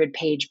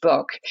 800-page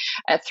book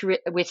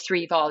with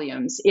 3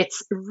 volumes,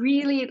 it's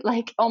really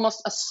like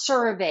almost a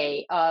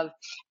survey of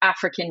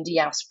African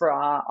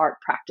diaspora art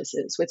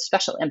practices with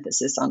special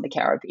emphasis on the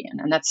Caribbean.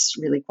 And that's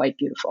really quite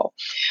beautiful.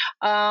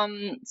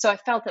 So I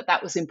felt that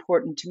that was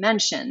important to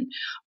mention.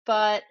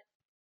 But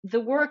the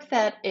work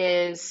that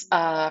is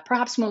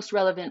perhaps most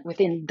relevant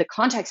within the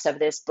context of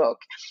this book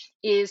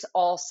is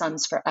All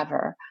Sons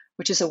Forever,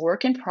 which is a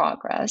work in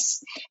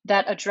progress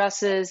that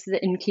addresses the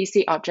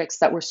Nkisi objects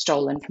that were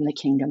stolen from the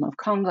Kingdom of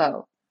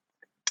Congo.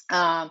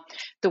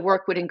 The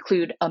work would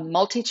include a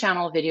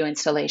multi-channel video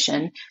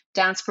installation,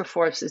 dance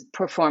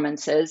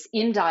performances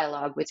in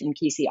dialogue with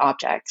Nkisi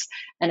objects,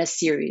 and a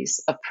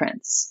series of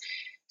prints.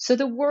 So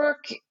the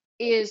work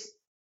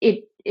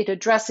it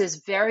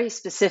addresses very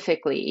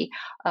specifically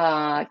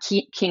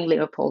King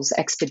Leopold's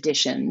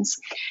expeditions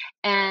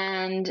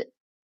and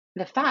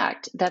the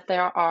fact that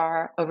there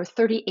are over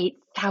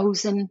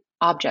 38,000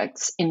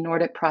 objects in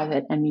Nordic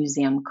private and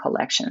museum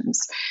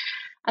collections.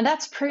 And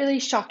that's pretty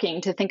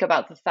shocking to think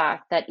about the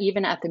fact that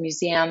even at the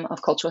Museum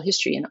of Cultural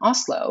History in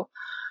Oslo,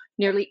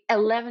 nearly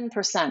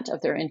 11%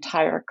 of their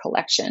entire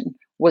collection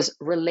was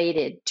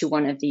related to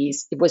one of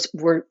these,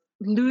 were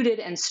looted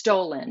and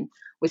stolen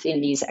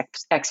within these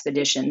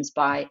expeditions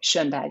by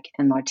Schoenberg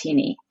and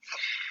Martini.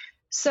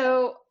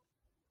 So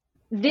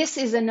this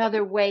is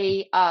another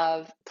way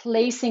of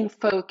placing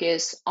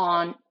focus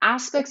on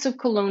aspects of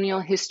colonial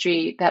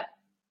history that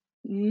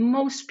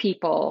most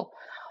people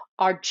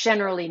are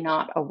generally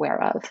not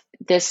aware of.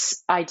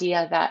 This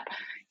idea that,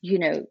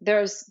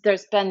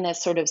 there's been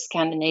this sort of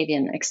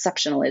Scandinavian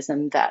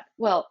exceptionalism that,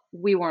 well,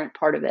 we weren't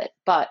part of it.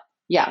 But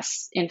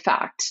yes, in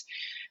fact,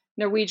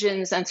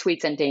 Norwegians and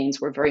Swedes and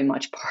Danes were very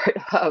much part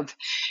of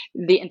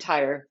the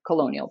entire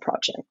colonial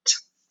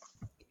project.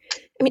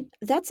 I mean,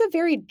 that's a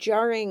very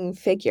jarring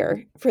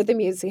figure for the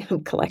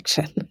museum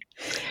collection.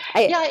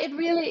 Yeah, it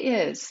really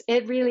is.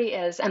 It really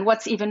is. And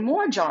what's even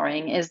more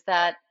jarring is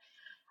that,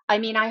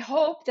 I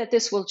hope that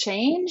this will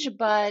change,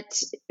 but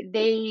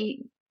they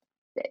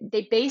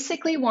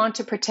basically want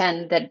to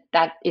pretend that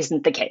that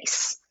isn't the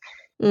case.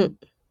 Mm.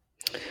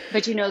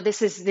 But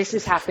this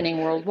is happening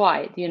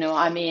worldwide.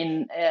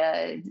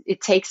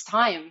 It takes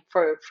time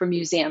for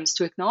museums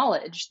to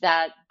acknowledge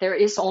that there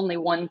is only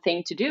one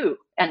thing to do,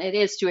 and it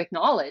is to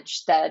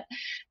acknowledge that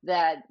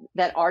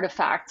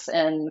artifacts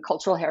and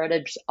cultural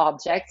heritage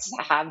objects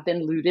have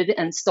been looted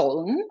and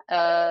stolen,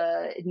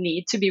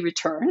 need to be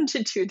returned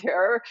to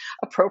their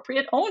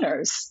appropriate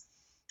owners.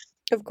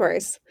 Of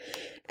course,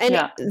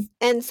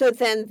 and so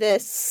then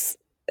this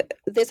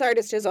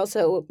artist is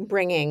also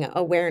bringing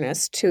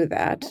awareness to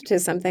that, to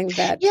something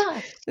that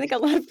I think a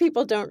lot of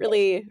people don't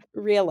really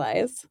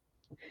realize.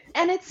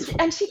 And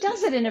she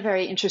does it in a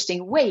very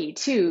interesting way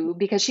too,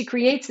 because she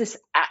creates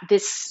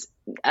this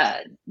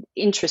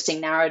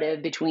interesting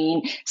narrative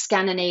between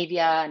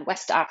Scandinavia and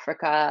West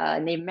Africa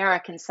and the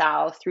American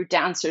South through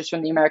dancers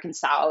from the American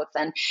South,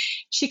 and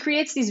she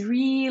creates these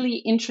really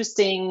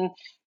interesting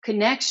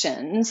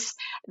connections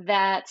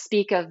that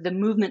speak of the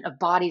movement of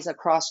bodies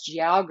across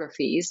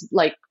geographies,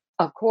 like,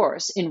 of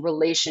course, in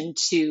relation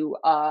to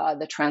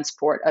the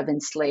transport of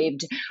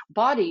enslaved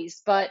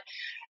bodies. But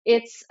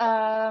it's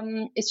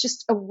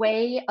just a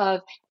way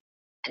of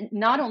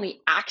not only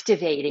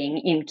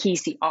activating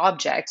Nkisi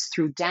objects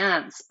through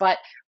dance, but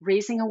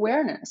raising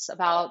awareness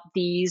about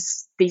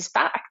these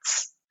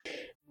facts.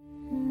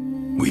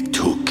 We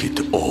took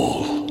it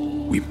all.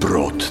 We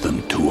brought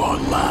them to our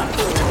land.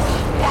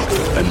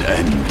 An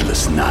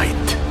endless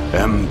night,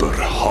 ember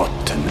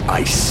hot and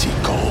icy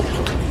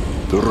cold.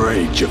 The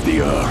rage of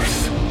the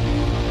earth.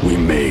 We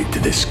made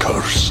this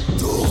curse.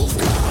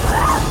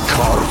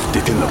 Carved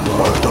it in the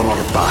blood on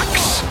our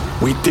backs.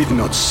 We did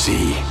not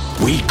see.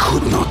 We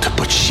could not,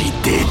 but she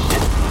did.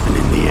 And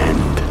in the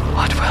end,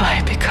 what will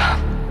I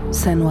become?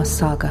 Senwa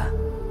Saga.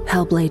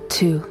 Hellblade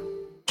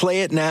 2.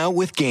 Play it now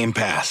with Game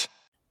Pass.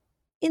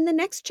 In the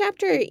next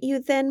chapter, you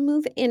then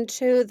move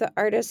into the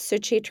artist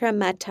Suchitra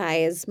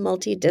Mattai's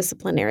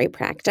multidisciplinary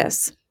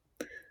practice.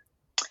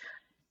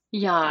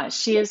 Yeah,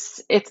 she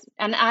is.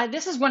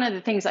 This is one of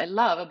the things I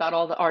love about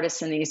all the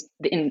artists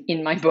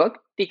in my book,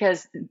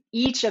 because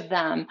each of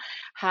them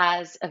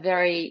has a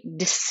very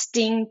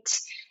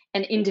distinct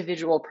and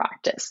individual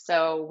practice.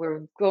 So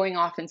we're going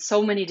off in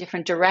so many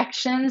different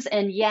directions,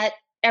 and yet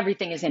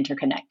everything is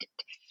interconnected.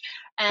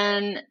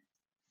 And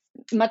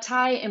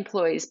Mattai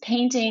employs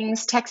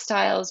paintings,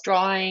 textiles,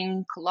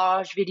 drawing,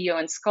 collage, video,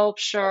 and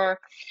sculpture.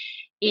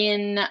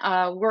 in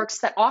works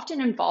that often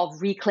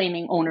involve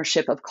reclaiming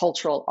ownership of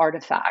cultural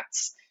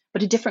artifacts,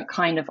 but a different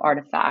kind of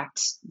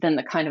artifact than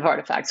the kind of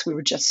artifacts we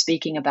were just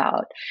speaking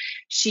about.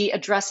 She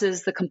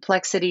addresses the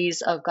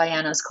complexities of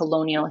Guyana's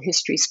colonial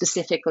history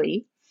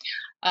specifically.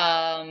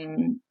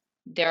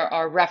 There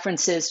are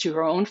references to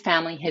her own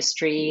family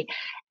history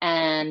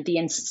and the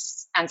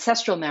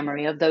ancestral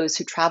memory of those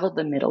who traveled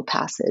the Middle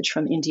Passage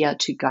from India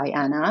to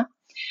Guyana.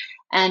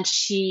 And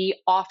she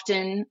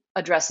often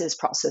addresses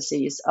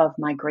processes of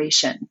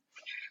migration.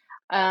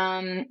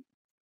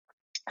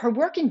 Her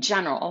work in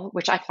general,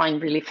 which I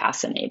find really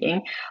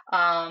fascinating,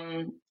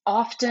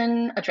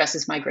 often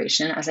addresses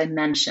migration, as I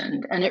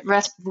mentioned, and it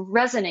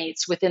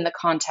resonates within the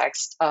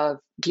context of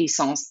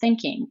Glissant's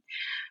thinking,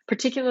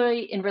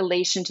 particularly in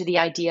relation to the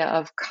idea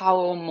of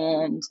chaos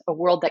monde, a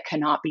world that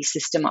cannot be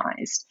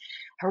systemized.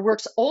 Her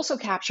works also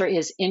capture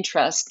his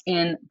interest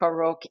in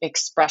Baroque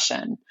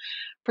expression,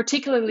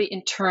 particularly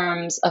in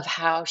terms of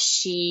how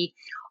she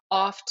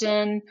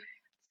often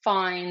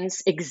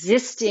finds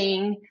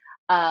existing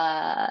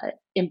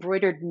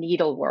embroidered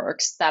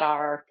needleworks that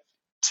are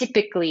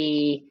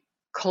typically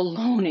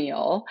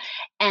colonial,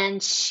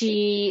 and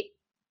she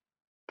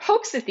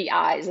pokes at the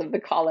eyes of the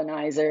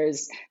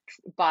colonizers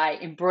by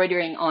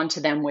embroidering onto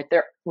them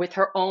with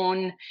her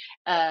own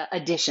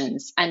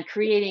additions and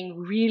creating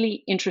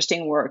really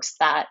interesting works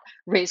that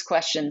raise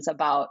questions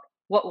about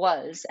what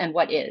was and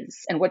what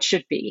is and what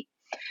should be.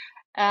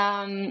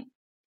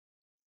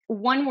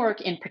 One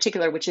work in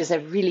particular, which is a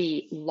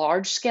really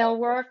large-scale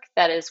work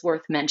that is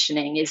worth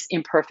mentioning, is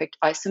Imperfect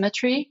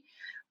Isometry,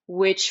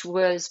 which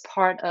was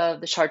part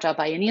of the Sharjah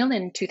Biennial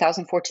in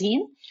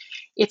 2014.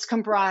 It's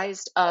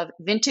comprised of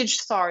vintage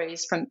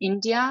saris from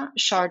India,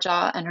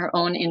 Sharjah, and her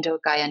own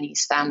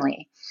Indo-Guyanese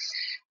family.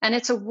 And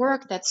it's a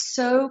work that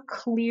so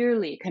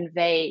clearly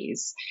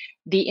conveys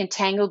the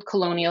entangled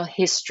colonial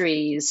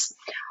histories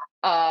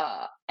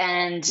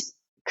and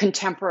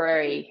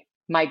contemporary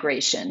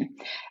migration,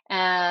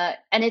 and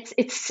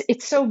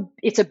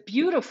it's a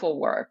beautiful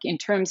work in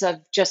terms of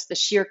just the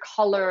sheer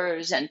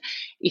colors. And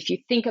if you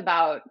think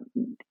about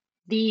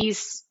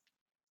these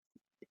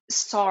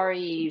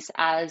saris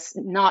as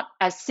not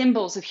as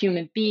symbols of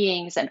human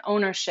beings and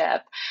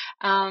ownership,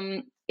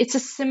 it's a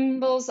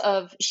symbols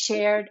of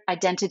shared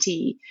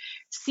identity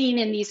seen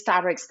in these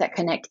fabrics that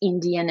connect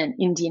Indian and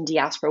Indian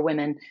diaspora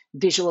women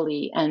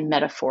visually and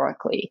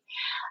metaphorically.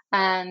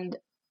 And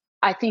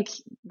I think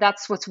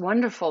that's what's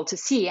wonderful to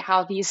see,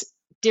 how these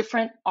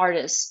different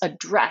artists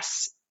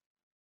address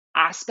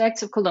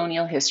aspects of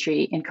colonial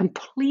history in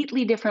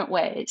completely different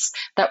ways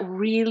that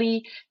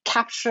really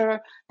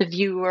capture the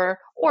viewer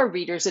or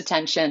reader's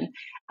attention,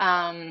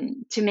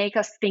 to make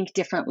us think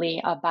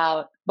differently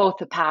about both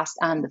the past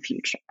and the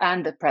future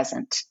and the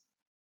present.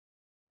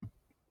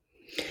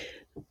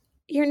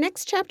 Your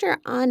next chapter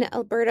on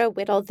Alberta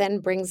Whittle then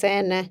brings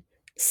in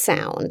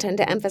sound and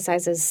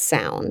emphasizes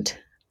sound.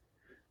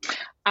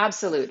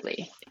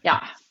 Absolutely.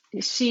 Yeah.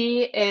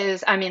 She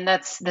is, I mean,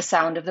 that's the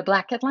sound of the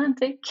Black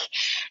Atlantic.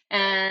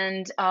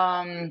 And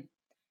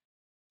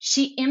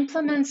she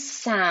implements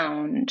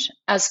sound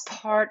as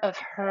part of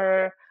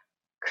her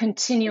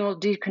continual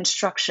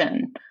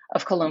deconstruction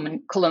of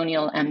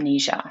colonial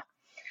amnesia.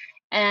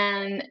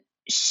 And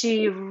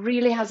she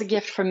really has a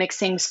gift for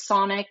mixing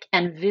sonic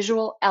and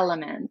visual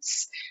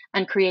elements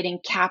and creating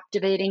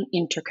captivating,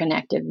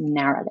 interconnected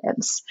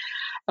narratives.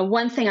 And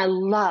one thing I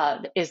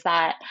love is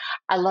that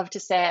I love to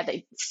say that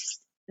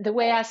the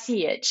way I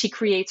see it, she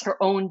creates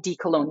her own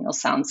decolonial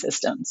sound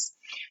systems.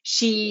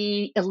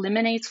 She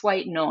eliminates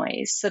white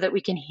noise so that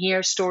we can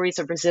hear stories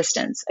of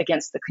resistance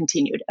against the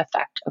continued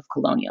effect of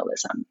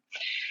colonialism.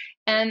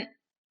 And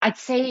I'd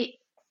say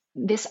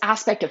this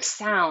aspect of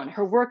sound,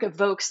 her work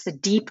evokes the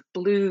deep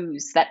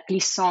blues that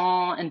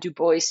Glissant and Du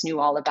Bois knew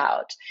all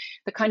about,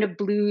 the kind of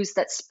blues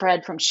that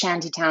spread from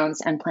shantytowns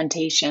and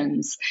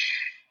plantations.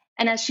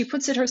 And as she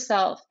puts it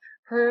herself,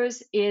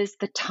 hers is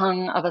the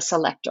tongue of a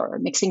selector,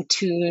 mixing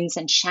tunes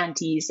and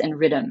shanties and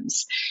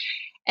rhythms.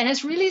 And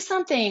it's really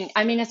something,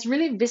 I mean, it's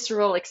really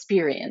visceral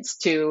experience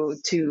to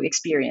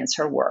experience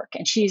her work.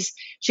 And she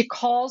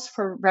calls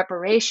for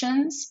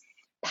reparations,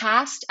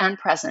 past and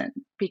present,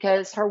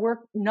 because her work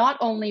not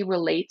only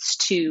relates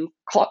to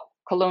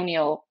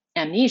colonial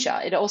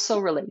amnesia, it also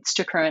relates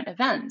to current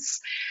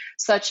events,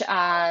 such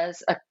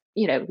as,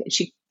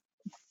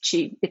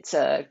 it's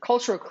a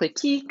cultural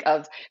critique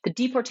of the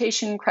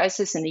deportation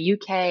crisis in the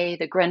UK,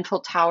 the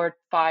Grenfell Tower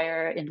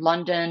fire in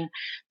London,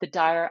 the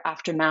dire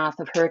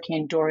aftermath of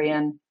Hurricane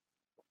Dorian.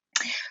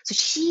 So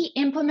she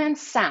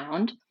implements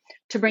sound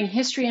to bring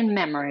history and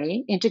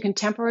memory into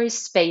contemporary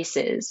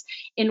spaces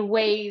in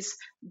ways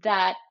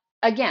that,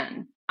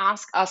 again,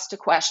 ask us to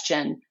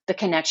question the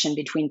connection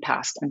between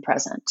past and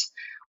present,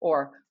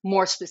 or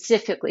more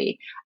specifically,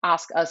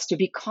 ask us to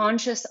be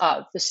conscious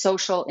of the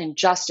social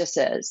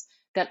injustices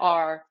that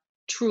are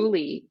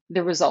truly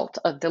the result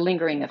of the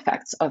lingering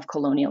effects of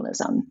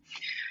colonialism.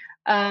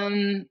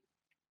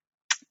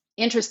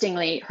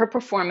 Interestingly, her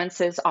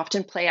performances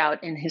often play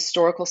out in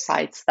historical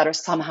sites that are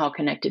somehow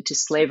connected to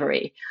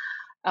slavery.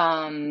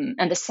 And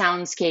the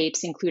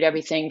soundscapes include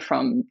everything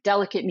from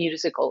delicate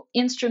musical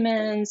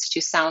instruments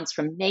to sounds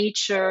from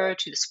nature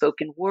to the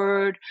spoken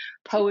word,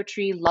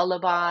 poetry,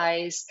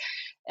 lullabies,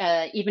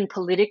 even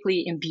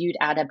politically imbued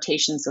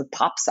adaptations of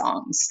pop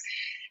songs.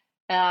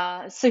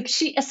 So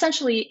she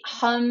essentially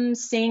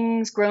hums,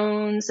 sings,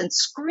 groans, and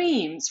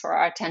screams for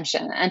our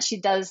attention, and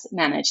she does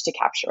manage to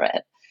capture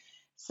it.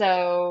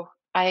 So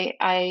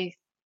I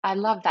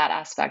love that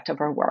aspect of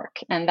her work,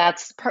 and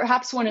that's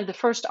perhaps one of the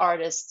first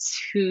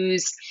artists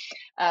whose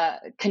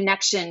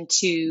connection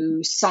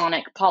to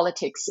sonic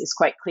politics is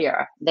quite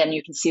clear. Then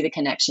you can see the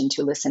connection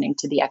to listening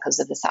to the echoes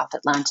of the South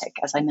Atlantic,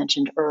 as I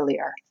mentioned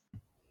earlier.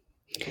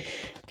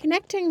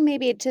 Connecting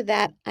maybe to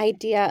that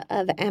idea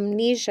of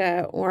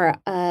amnesia or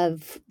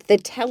of the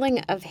telling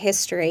of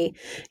history,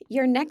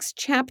 your next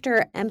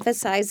chapter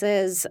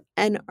emphasizes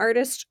an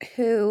artist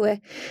who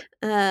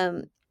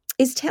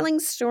is telling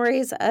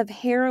stories of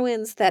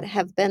heroines that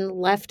have been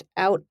left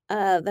out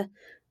of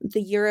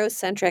the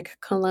Eurocentric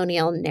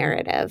colonial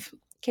narrative.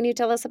 Can you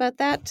tell us about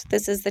that?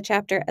 This is the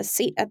chapter, A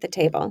Seat at the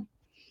Table.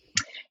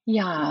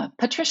 Yeah,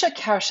 Patricia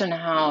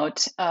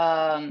Kirchenhout,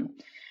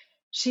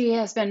 she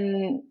has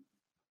been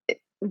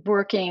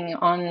working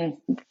on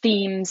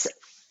themes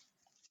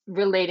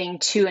relating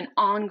to an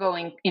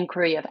ongoing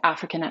inquiry of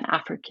African and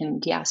African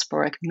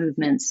diasporic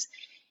movements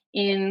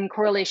in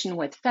correlation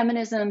with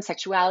feminism,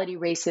 sexuality,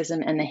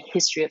 racism, and the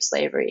history of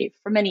slavery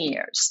for many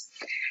years.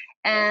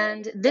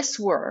 And this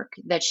work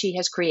that she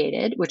has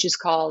created, which is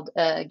called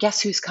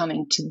Guess Who's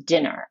Coming to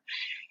Dinner,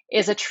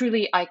 is a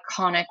truly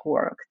iconic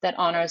work that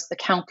honors the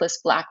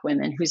countless Black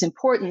women whose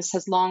importance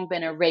has long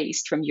been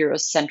erased from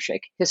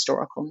Eurocentric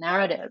historical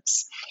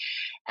narratives.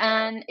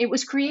 And it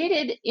was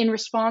created in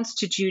response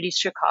to Judy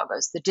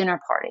Chicago's The Dinner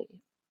Party.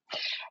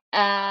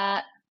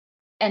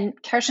 And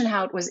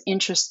Kirchenhout was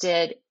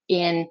interested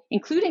in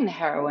including the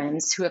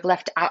heroines who have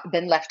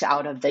been left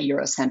out of the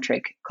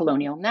Eurocentric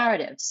colonial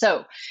narrative.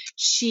 So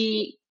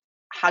she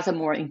has a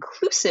more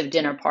inclusive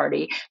dinner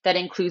party that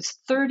includes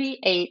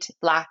 38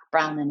 Black,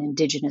 Brown, and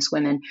Indigenous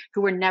women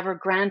who were never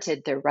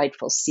granted their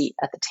rightful seat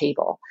at the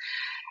table.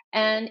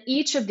 And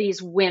each of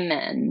these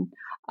women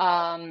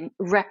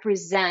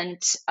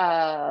represent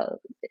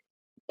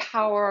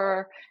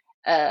power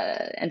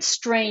and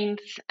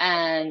strength,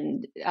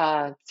 and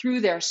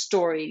through their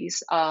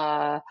stories,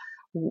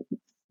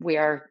 we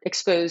are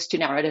exposed to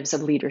narratives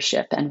of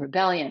leadership and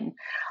rebellion.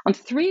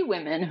 Three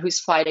women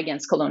whose fight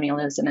against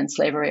colonialism and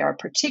slavery are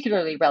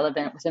particularly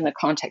relevant within the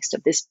context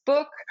of this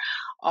book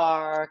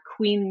are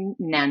Queen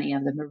Nanny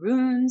of the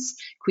Maroons,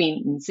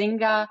 Queen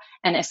Nzinga,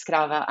 and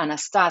Escrava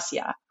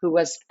Anastasia, who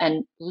was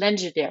a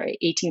legendary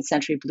 18th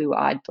century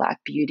blue-eyed Black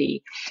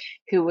beauty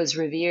who was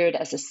revered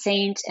as a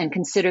saint and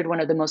considered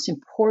one of the most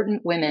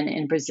important women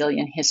in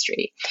Brazilian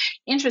history.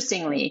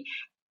 Interestingly,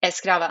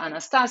 Escrava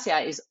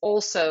Anastasia is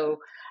also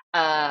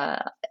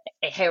a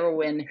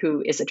heroine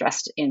who is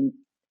addressed in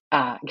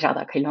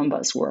Grada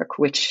Quilombo's work,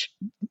 which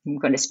I'm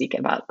going to speak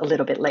about a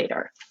little bit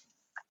later.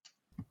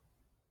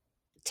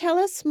 Tell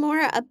us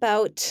more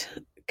about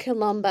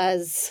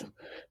Quilombo's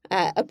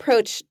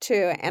approach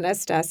to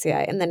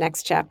Anastasia in the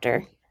next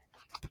chapter.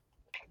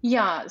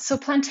 Yeah, so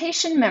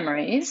Plantation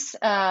Memories,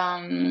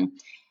 where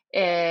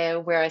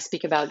I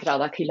speak about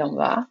Grada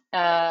Quilombo,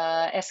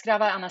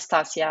 Escrava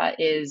Anastasia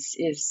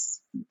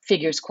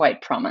figures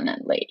quite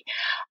prominently.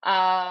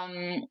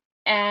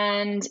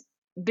 And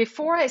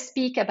before I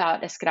speak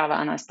about Escrava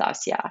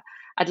Anastasia,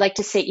 I'd like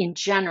to say in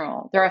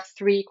general, there are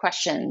three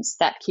questions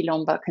that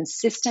Quilombo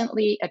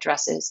consistently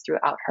addresses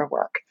throughout her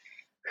work.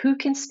 Who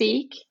can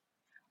speak?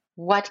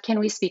 What can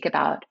we speak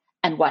about?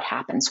 And what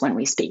happens when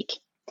we speak?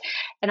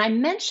 And I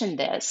mention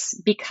this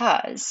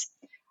because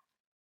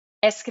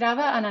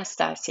Escrava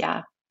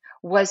Anastasia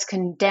was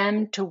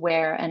condemned to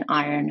wear an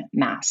iron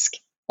mask,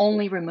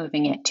 only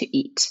removing it to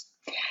eat.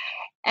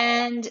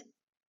 And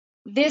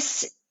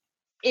this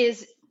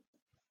is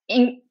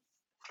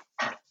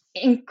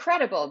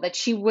incredible that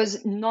she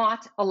was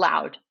not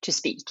allowed to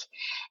speak.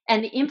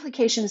 And the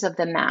implications of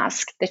the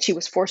mask that she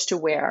was forced to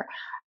wear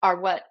are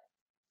what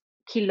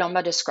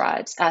Quilombo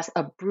describes as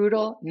a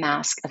brutal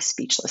mask of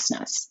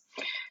speechlessness.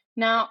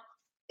 Now,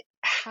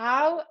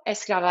 how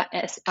Escrava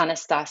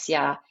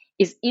Anastasia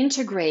is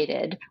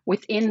integrated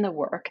within the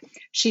work,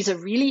 she's a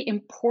really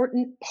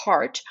important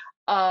part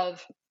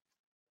of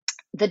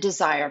the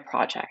Desire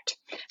Project.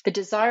 The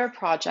Desire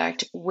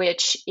Project,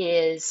 which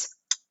is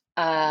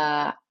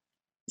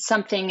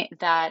something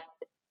that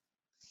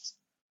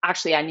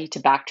actually I need to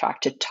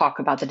backtrack to talk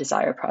about the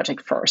Desire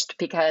Project first,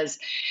 because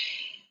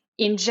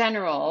in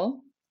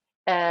general,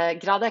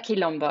 Grada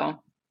Quilombo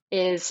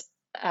is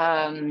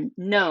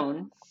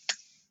known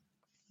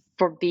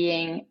for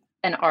being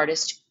an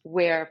artist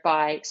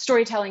whereby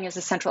storytelling is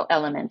a central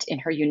element in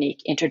her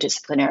unique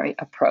interdisciplinary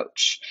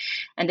approach.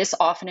 And this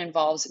often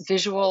involves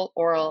visual,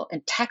 oral,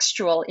 and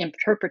textual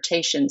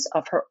interpretations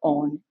of her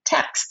own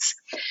texts.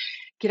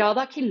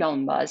 Grada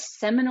Quilombo's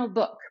seminal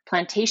book,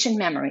 Plantation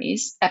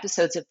Memories,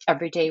 Episodes of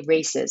Everyday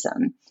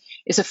Racism,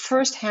 is a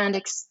first-hand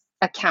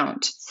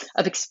account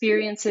of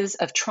experiences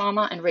of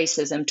trauma and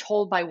racism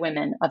told by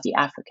women of the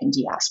African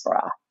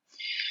diaspora.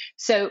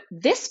 So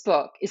this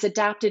book is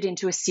adapted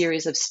into a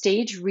series of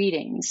stage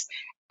readings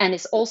and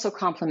is also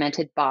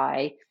complemented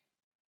by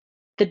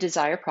the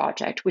Desire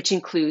Project, which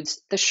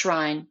includes the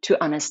Shrine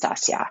to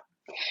Anastasia.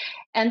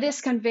 And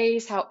this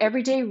conveys how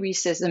everyday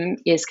racism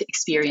is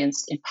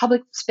experienced in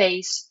public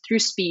space, through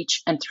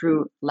speech, and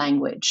through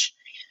language.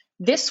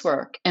 This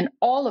work and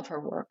all of her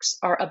works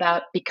are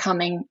about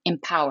becoming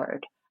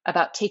empowered,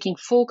 about taking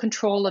full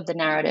control of the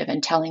narrative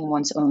and telling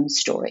one's own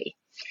story.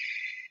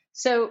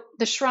 So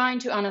the Shrine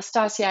to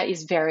Anastasia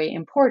is very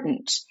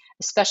important,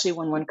 especially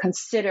when one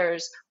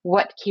considers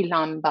what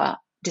Kilamba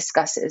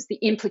discusses, the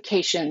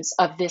implications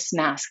of this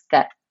mask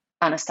that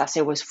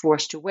Anastasia was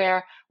forced to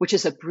wear, which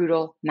is a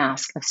brutal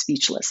mask of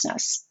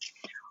speechlessness.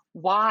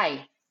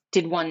 Why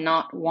did one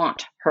not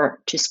want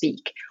her to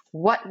speak?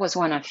 What was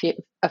one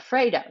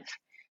afraid of?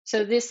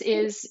 So this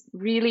is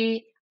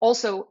really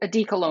also a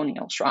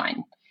decolonial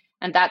shrine.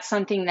 And that's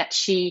something that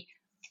she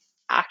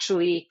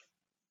actually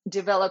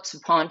develops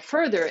upon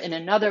further in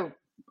another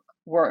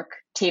work,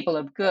 Table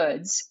of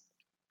Goods,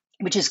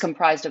 which is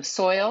comprised of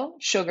soil,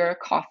 sugar,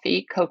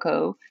 coffee,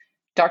 cocoa,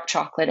 dark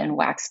chocolate, and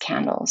wax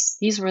candles.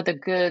 These were the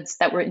goods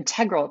that were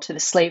integral to the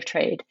slave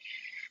trade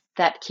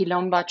that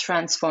Kilamba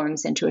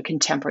transforms into a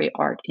contemporary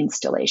art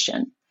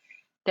installation,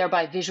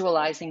 thereby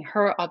visualizing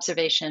her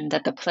observation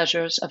that the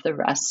pleasures of the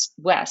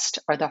West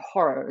are the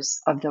horrors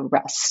of the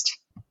rest.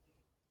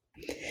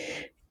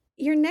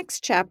 Your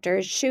next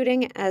chapter,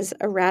 Shooting as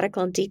a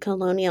Radical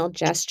Decolonial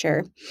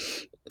Gesture,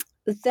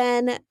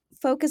 then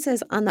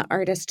focuses on the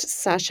artist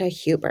Sasha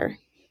Huber.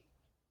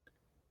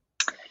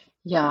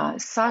 Yeah,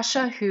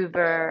 Sasha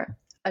Huber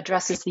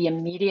addresses the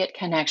immediate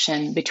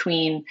connection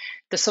between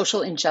the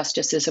social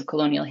injustices of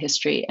colonial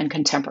history and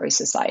contemporary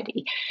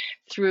society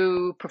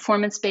through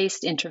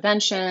performance-based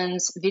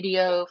interventions,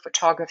 video,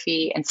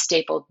 photography, and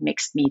stapled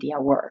mixed media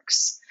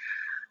works.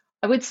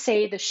 I would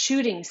say the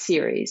Shooting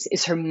series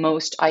is her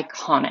most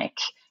iconic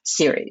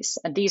series,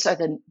 and these are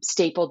the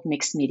stapled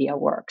mixed media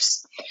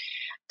works.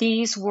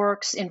 These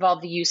works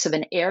involve the use of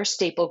an air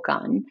staple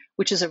gun,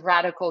 which is a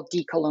radical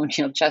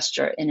decolonial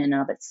gesture in and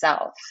of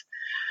itself.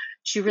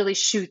 She really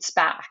shoots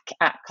back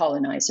at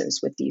colonizers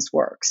with these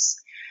works.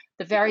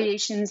 The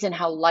variations in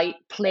how light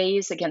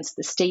plays against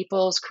the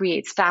staples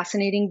creates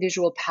fascinating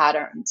visual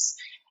patterns,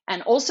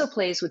 and also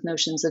plays with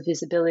notions of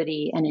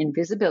visibility and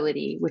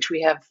invisibility, which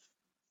we have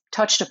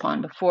touched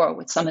upon before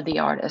with some of the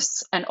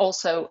artists, and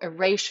also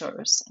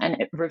erasures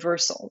and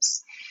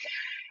reversals.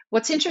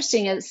 What's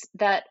interesting is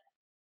that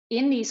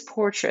in these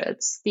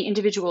portraits, the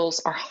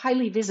individuals are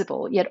highly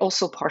visible, yet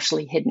also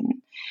partially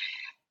hidden.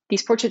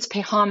 These portraits pay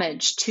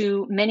homage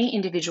to many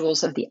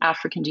individuals of the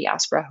African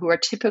diaspora who are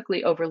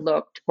typically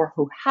overlooked, or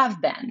who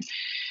have been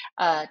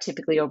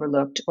typically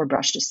overlooked or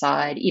brushed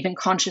aside, even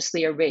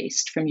consciously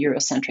erased from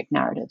Eurocentric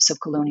narratives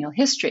of colonial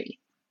history.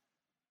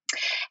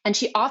 And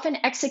she often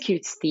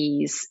executes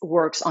these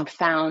works on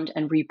found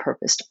and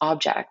repurposed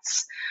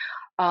objects.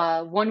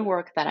 One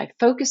work that I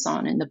focus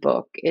on in the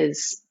book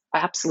is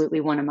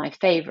absolutely one of my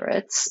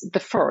favorites, the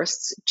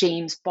first,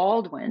 James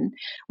Baldwin,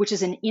 which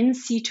is an in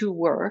situ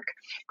work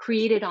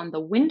created on the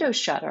window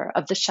shutter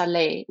of the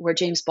chalet where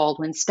James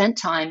Baldwin spent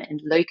time in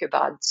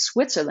Leukerbad,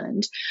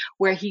 Switzerland,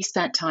 where he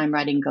spent time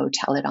writing Go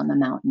Tell It on the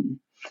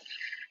Mountain.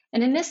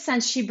 And in this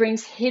sense, she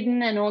brings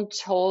hidden and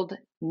untold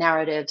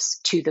narratives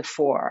to the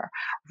fore,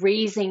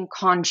 raising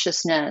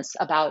consciousness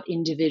about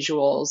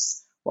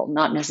individuals. Well,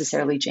 not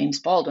necessarily James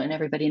Baldwin,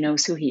 everybody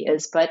knows who he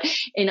is, but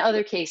in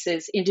other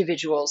cases,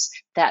 individuals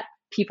that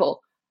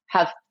people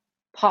have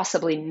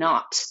possibly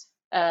not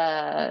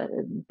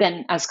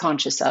been as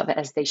conscious of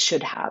as they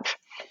should have.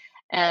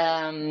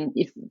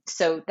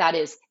 So that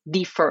is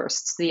the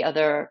first. The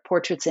other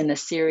portraits in the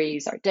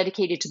series are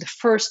dedicated to the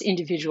first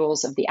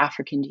individuals of the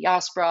African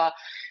diaspora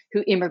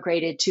who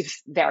immigrated to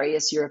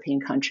various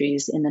European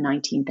countries in the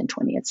 19th and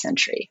 20th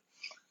century.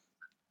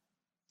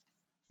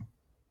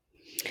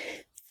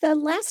 The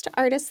last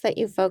artist that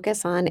you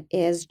focus on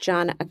is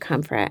John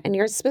Akomfrah, and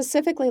you're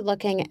specifically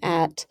looking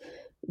at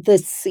the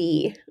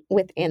sea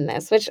within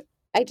this, which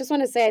I just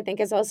want to say I think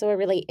is also a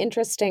really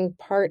interesting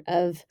part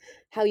of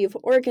how you've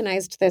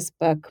organized this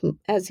book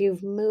as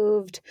you've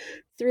moved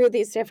through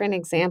these different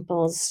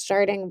examples,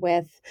 starting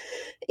with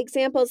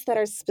examples that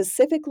are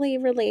specifically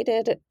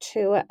related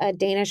to a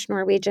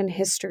Danish-Norwegian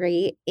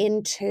history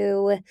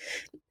into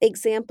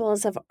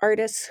examples of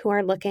artists who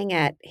are looking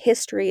at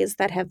histories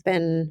that have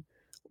been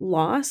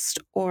lost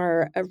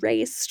or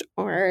erased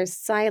or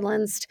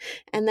silenced,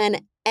 and then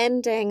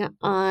ending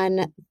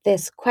on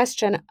this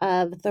question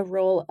of the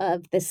role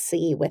of the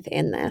sea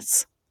within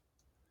this.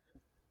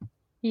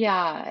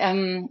 Yeah,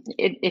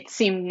 it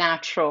seemed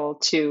natural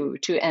to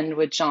end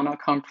with John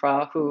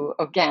Akomfrah, who,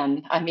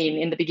 again, I mean,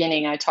 in the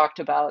beginning, I talked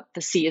about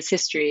the sea is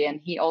history, and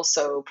he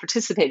also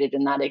participated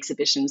in that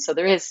exhibition. So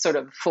there is sort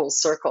of full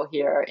circle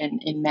here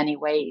in many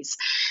ways.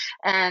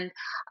 And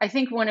I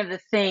think one of the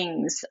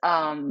things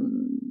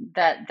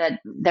that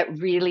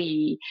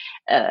really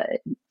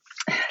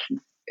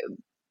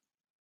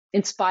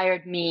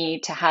inspired me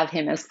to have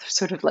him as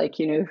sort of like,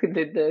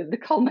 the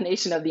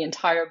culmination of the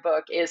entire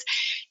book is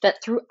that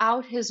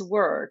throughout his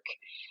work,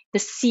 the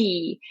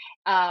sea,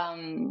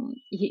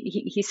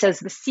 he says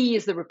the sea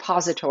is the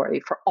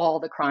repository for all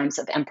the crimes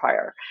of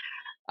empire,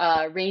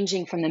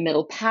 ranging from the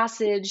Middle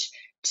Passage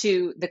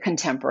to the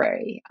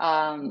contemporary,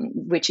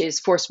 which is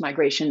forced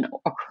migration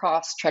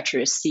across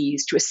treacherous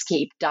seas to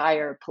escape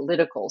dire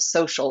political,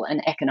 social,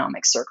 and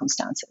economic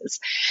circumstances.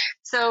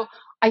 So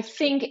I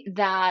think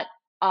that,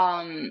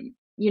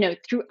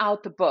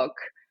 throughout the book,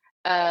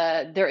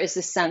 there is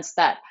a sense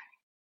that,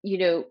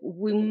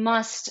 we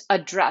must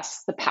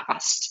address the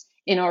past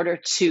in order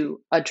to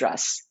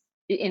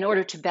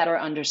better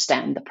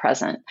understand the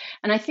present.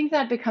 And I think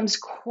that becomes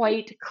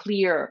quite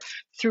clear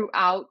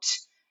throughout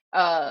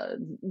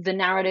the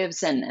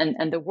narratives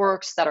and the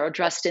works that are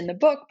addressed in the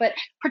book, but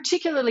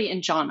particularly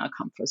in Jana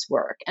Kampra's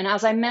work. And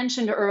as I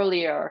mentioned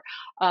earlier,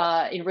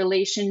 in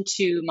relation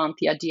to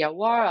Manthia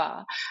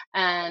Diawara,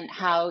 and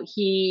how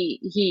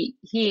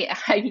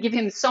I give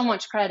him so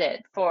much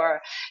credit for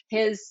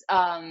his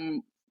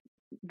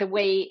the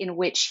way in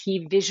which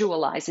he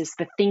visualizes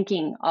the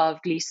thinking of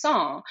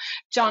Glissant.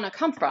 Jana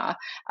Kampra,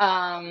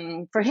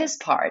 for his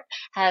part,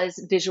 has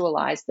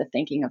visualized the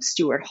thinking of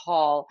Stuart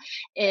Hall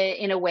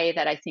in a way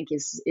that I think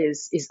is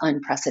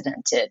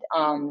unprecedented.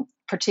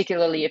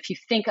 Particularly if you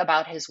think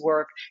about his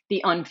work,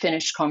 The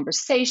Unfinished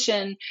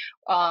Conversation,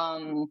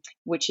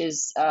 which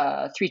is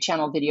a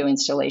 3-channel video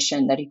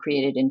installation that he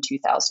created in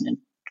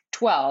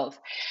 2012.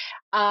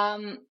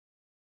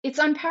 It's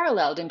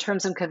unparalleled in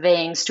terms of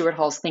conveying Stuart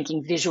Hall's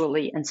thinking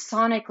visually and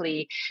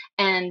sonically.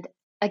 And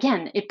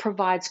again, it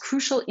provides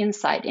crucial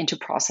insight into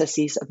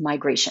processes of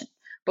migration,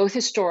 both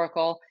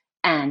historical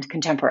and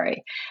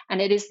contemporary. And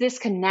it is this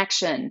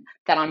connection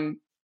that I'm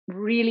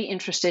really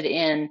interested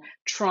in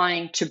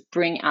trying to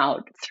bring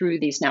out through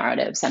these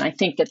narratives. And I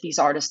think that these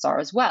artists are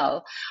as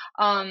well.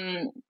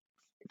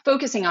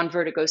 Focusing on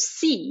Vertigo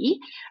C,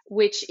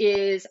 which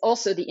is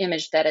also the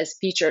image that is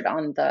featured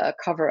on the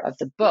cover of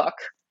the book.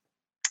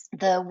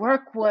 The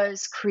work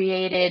was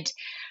created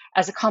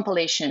as a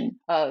compilation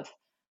of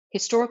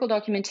historical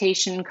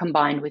documentation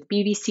combined with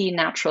BBC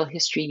Natural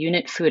History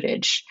Unit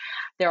footage.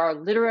 There are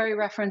literary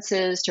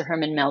references to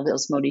Herman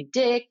Melville's Moby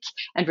Dick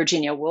and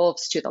Virginia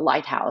Woolf's To the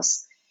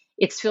Lighthouse.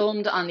 It's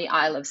filmed on the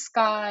Isle of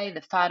Skye,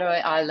 the Faroe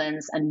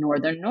Islands, and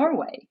northern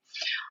Norway.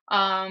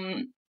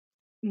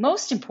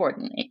 Most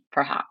importantly,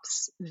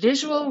 perhaps,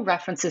 visual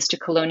references to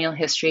colonial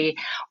history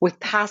with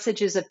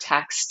passages of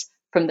text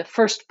from the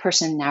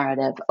first-person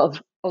narrative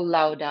of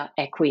Olaudah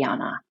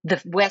Equiana, the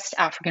West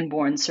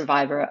African-born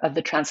survivor of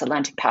the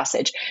transatlantic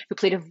passage, who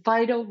played a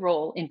vital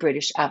role in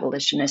British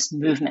abolitionist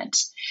movement.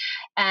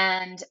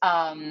 And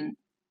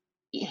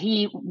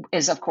he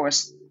is, of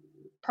course,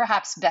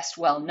 perhaps best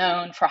well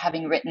known for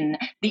having written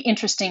the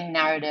interesting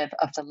narrative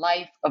of the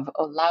life of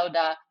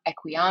Olaudah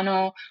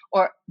Equiano,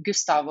 or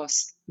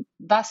Gustavus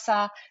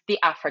Vasa the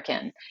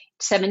African,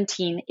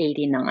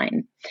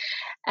 1789.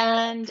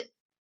 And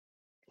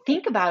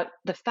think about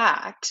the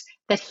fact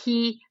that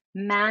he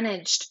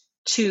managed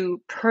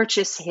to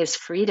purchase his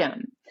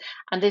freedom.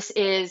 And this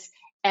is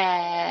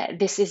an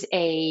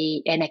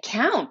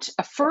account,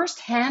 a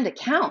first-hand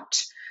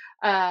account,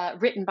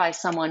 written by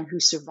someone who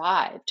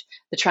survived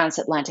the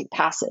transatlantic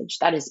passage.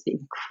 That is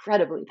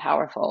incredibly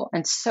powerful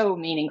and so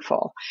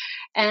meaningful.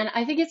 And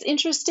I think it's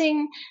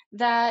interesting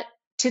that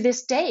to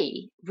this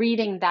day,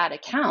 reading that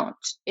account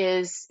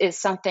is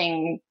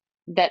something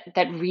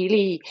that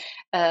really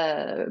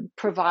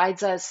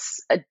provides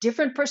us a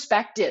different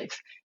perspective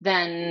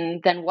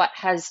than what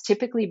has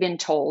typically been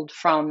told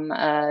from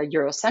a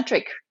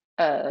Eurocentric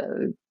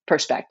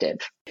perspective.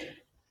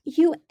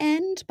 You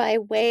end by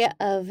way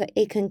of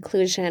a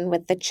conclusion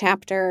with the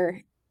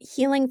chapter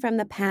Healing from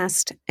the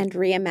Past and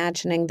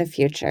Reimagining the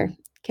Future.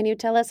 Can you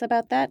tell us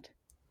about that?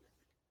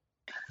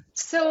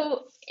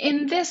 So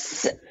in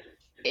this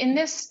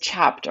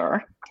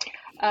chapter,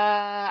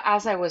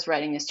 as I was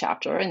writing this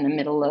chapter in the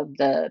middle of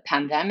the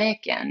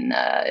pandemic and,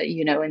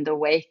 in the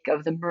wake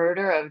of the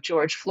murder of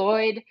George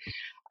Floyd,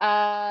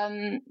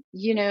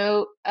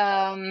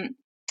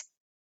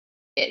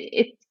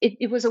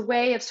 it was a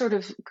way of sort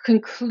of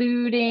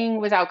concluding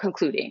without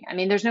concluding. I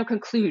mean, there's no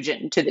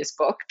conclusion to this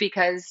book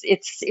because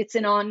it's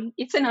an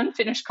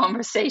unfinished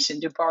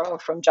conversation, to borrow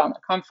from Jana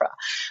Kampra.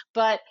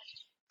 But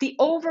the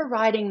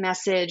overriding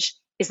message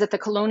is that the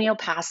colonial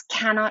past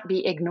cannot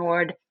be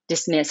ignored,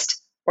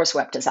 dismissed, or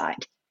swept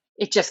aside.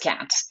 It just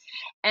can't.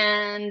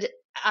 And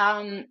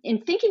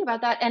in thinking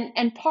about that,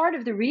 and part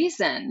of the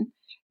reason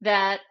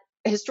that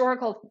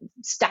historical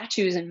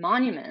statues and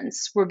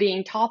monuments were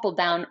being toppled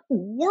down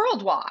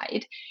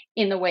worldwide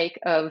in the wake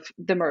of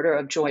the murder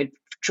of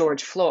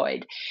George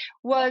Floyd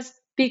was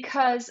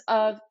because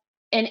of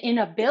an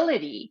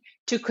inability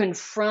to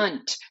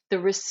confront the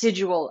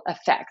residual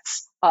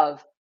effects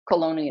of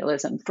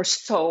colonialism for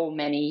so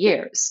many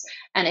years.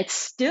 And it's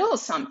still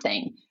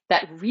something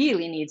that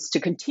really needs to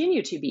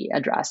continue to be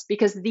addressed,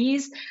 because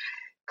these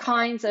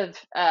kinds of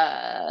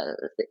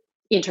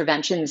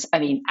interventions. I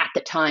mean, at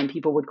the time,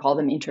 people would call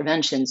them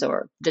interventions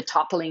or the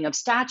toppling of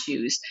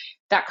statues.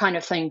 That kind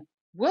of thing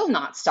will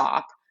not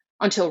stop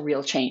until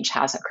real change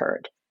has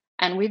occurred.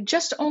 And we've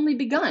just only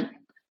begun,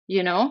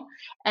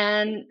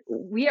 And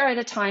we are at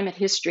a time in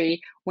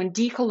history when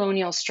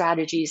decolonial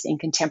strategies in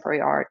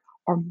contemporary art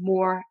are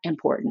more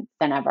important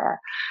than ever.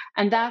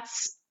 And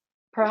that's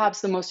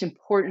perhaps the most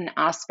important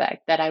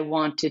aspect that I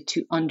wanted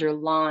to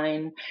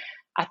underline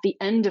at the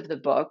end of the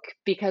book,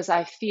 because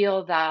I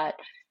feel that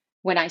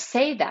when I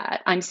say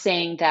that, I'm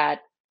saying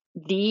that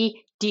the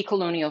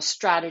decolonial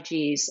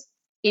strategies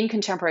in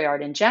contemporary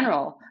art in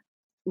general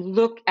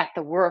look at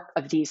the work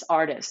of these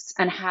artists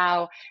and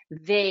how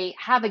they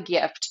have a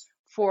gift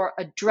for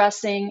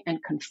addressing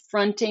and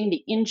confronting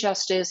the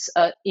injustices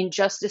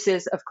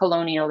of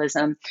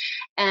colonialism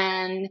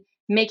and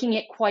making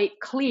it quite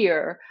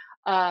clear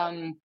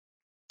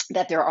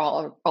that there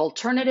are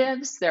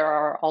alternatives, there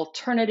are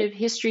alternative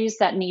histories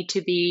that need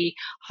to be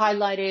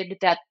highlighted,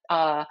 that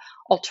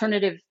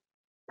alternative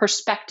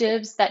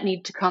perspectives that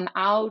need to come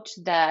out,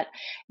 that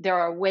there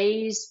are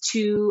ways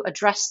to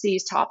address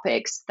these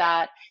topics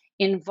that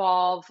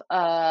involve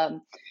the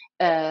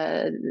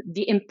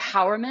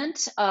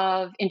empowerment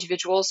of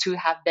individuals who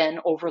have been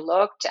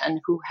overlooked and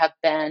who have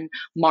been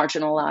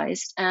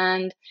marginalized.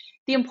 And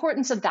the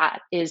importance of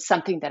that is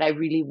something that I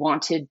really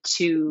wanted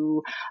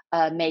to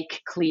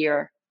make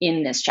clear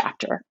in this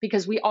chapter,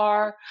 because we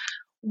are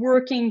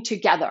working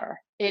together.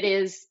 It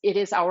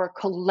is our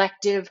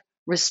collective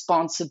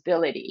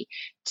responsibility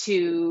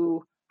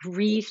to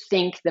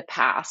rethink the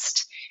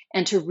past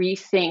and to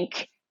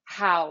rethink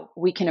how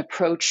we can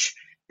approach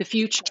the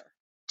future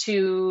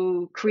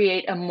to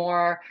create a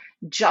more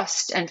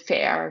just and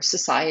fair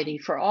society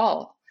for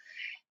all.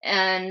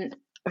 And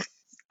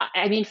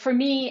I mean, for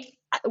me,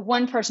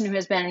 one person who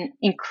has been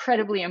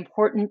incredibly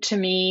important to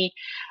me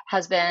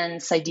has been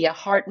Saidiya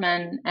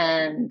Hartman.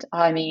 And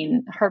I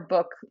mean, her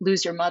book,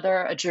 Lose Your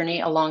Mother, A Journey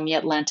Along the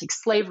Atlantic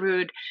Slave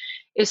Route,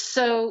 is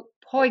so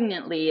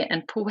poignantly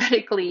and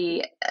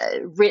poetically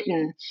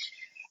written.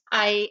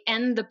 I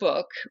end the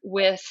book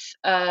with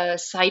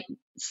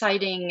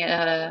citing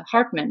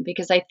Hartman,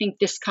 because I think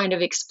this kind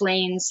of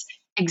explains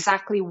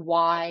exactly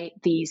why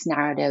these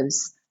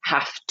narratives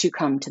have to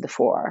come to the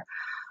fore.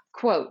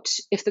 Quote,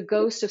 "If the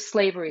ghost of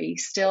slavery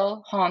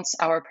still haunts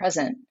our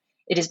present,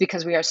 it is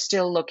because we are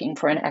still looking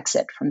for an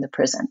exit from the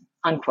prison."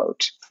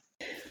 Unquote.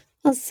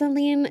 Well,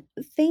 Selene,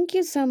 thank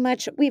you so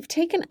much. We've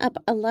taken up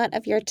a lot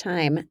of your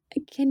time.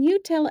 Can you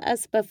tell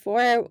us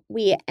before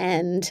we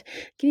end,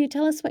 can you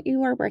tell us what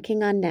you are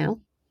working on now?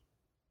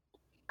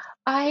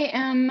 I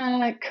am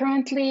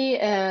currently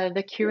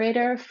the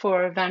curator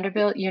for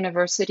Vanderbilt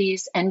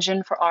University's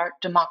Engine for Art,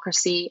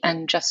 Democracy,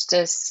 and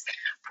Justice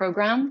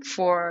program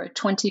for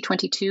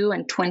 2022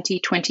 and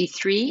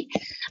 2023,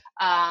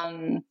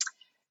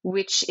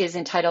 which is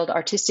entitled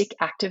Artistic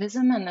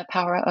Activism and the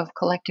Power of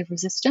Collective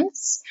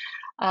Resistance.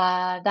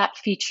 That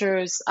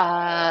features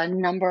a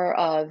number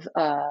of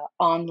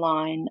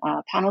online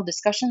panel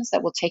discussions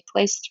that will take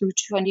place through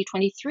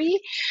 2023,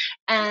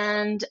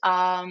 and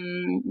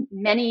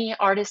many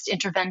artist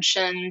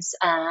interventions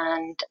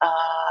and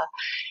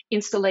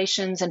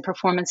installations and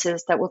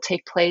performances that will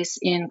take place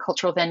in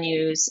cultural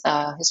venues,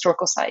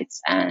 historical sites,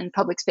 and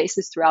public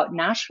spaces throughout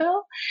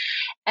Nashville.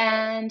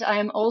 And I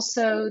am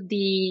also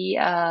the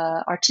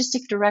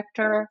artistic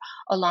director,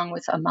 along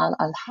with Amal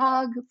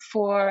Al-Hag,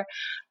 for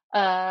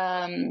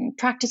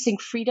Practicing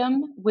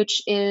Freedom,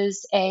 which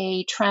is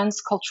a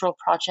transcultural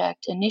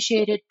project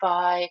initiated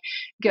by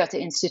Goethe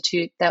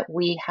Institute that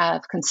we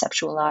have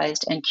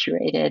conceptualized and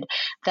curated,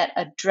 that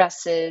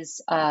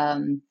addresses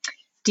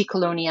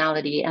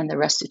decoloniality and the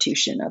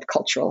restitution of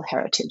cultural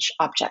heritage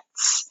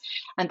objects.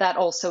 And that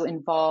also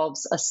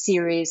involves a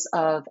series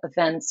of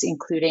events,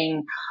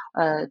 including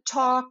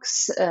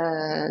talks,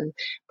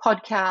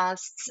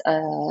 podcasts,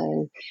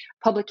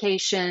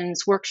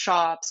 publications,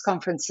 workshops,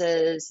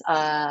 conferences,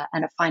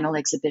 and a final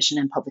exhibition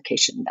and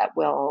publication that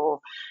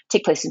will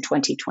take place in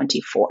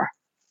 2024.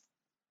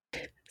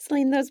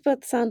 Selene, those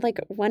both sound like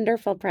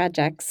wonderful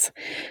projects.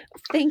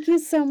 Thank you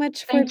so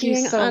much for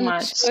being on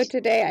the show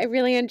today. I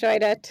really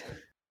enjoyed it.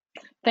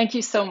 Thank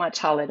you so much,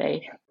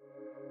 Holiday.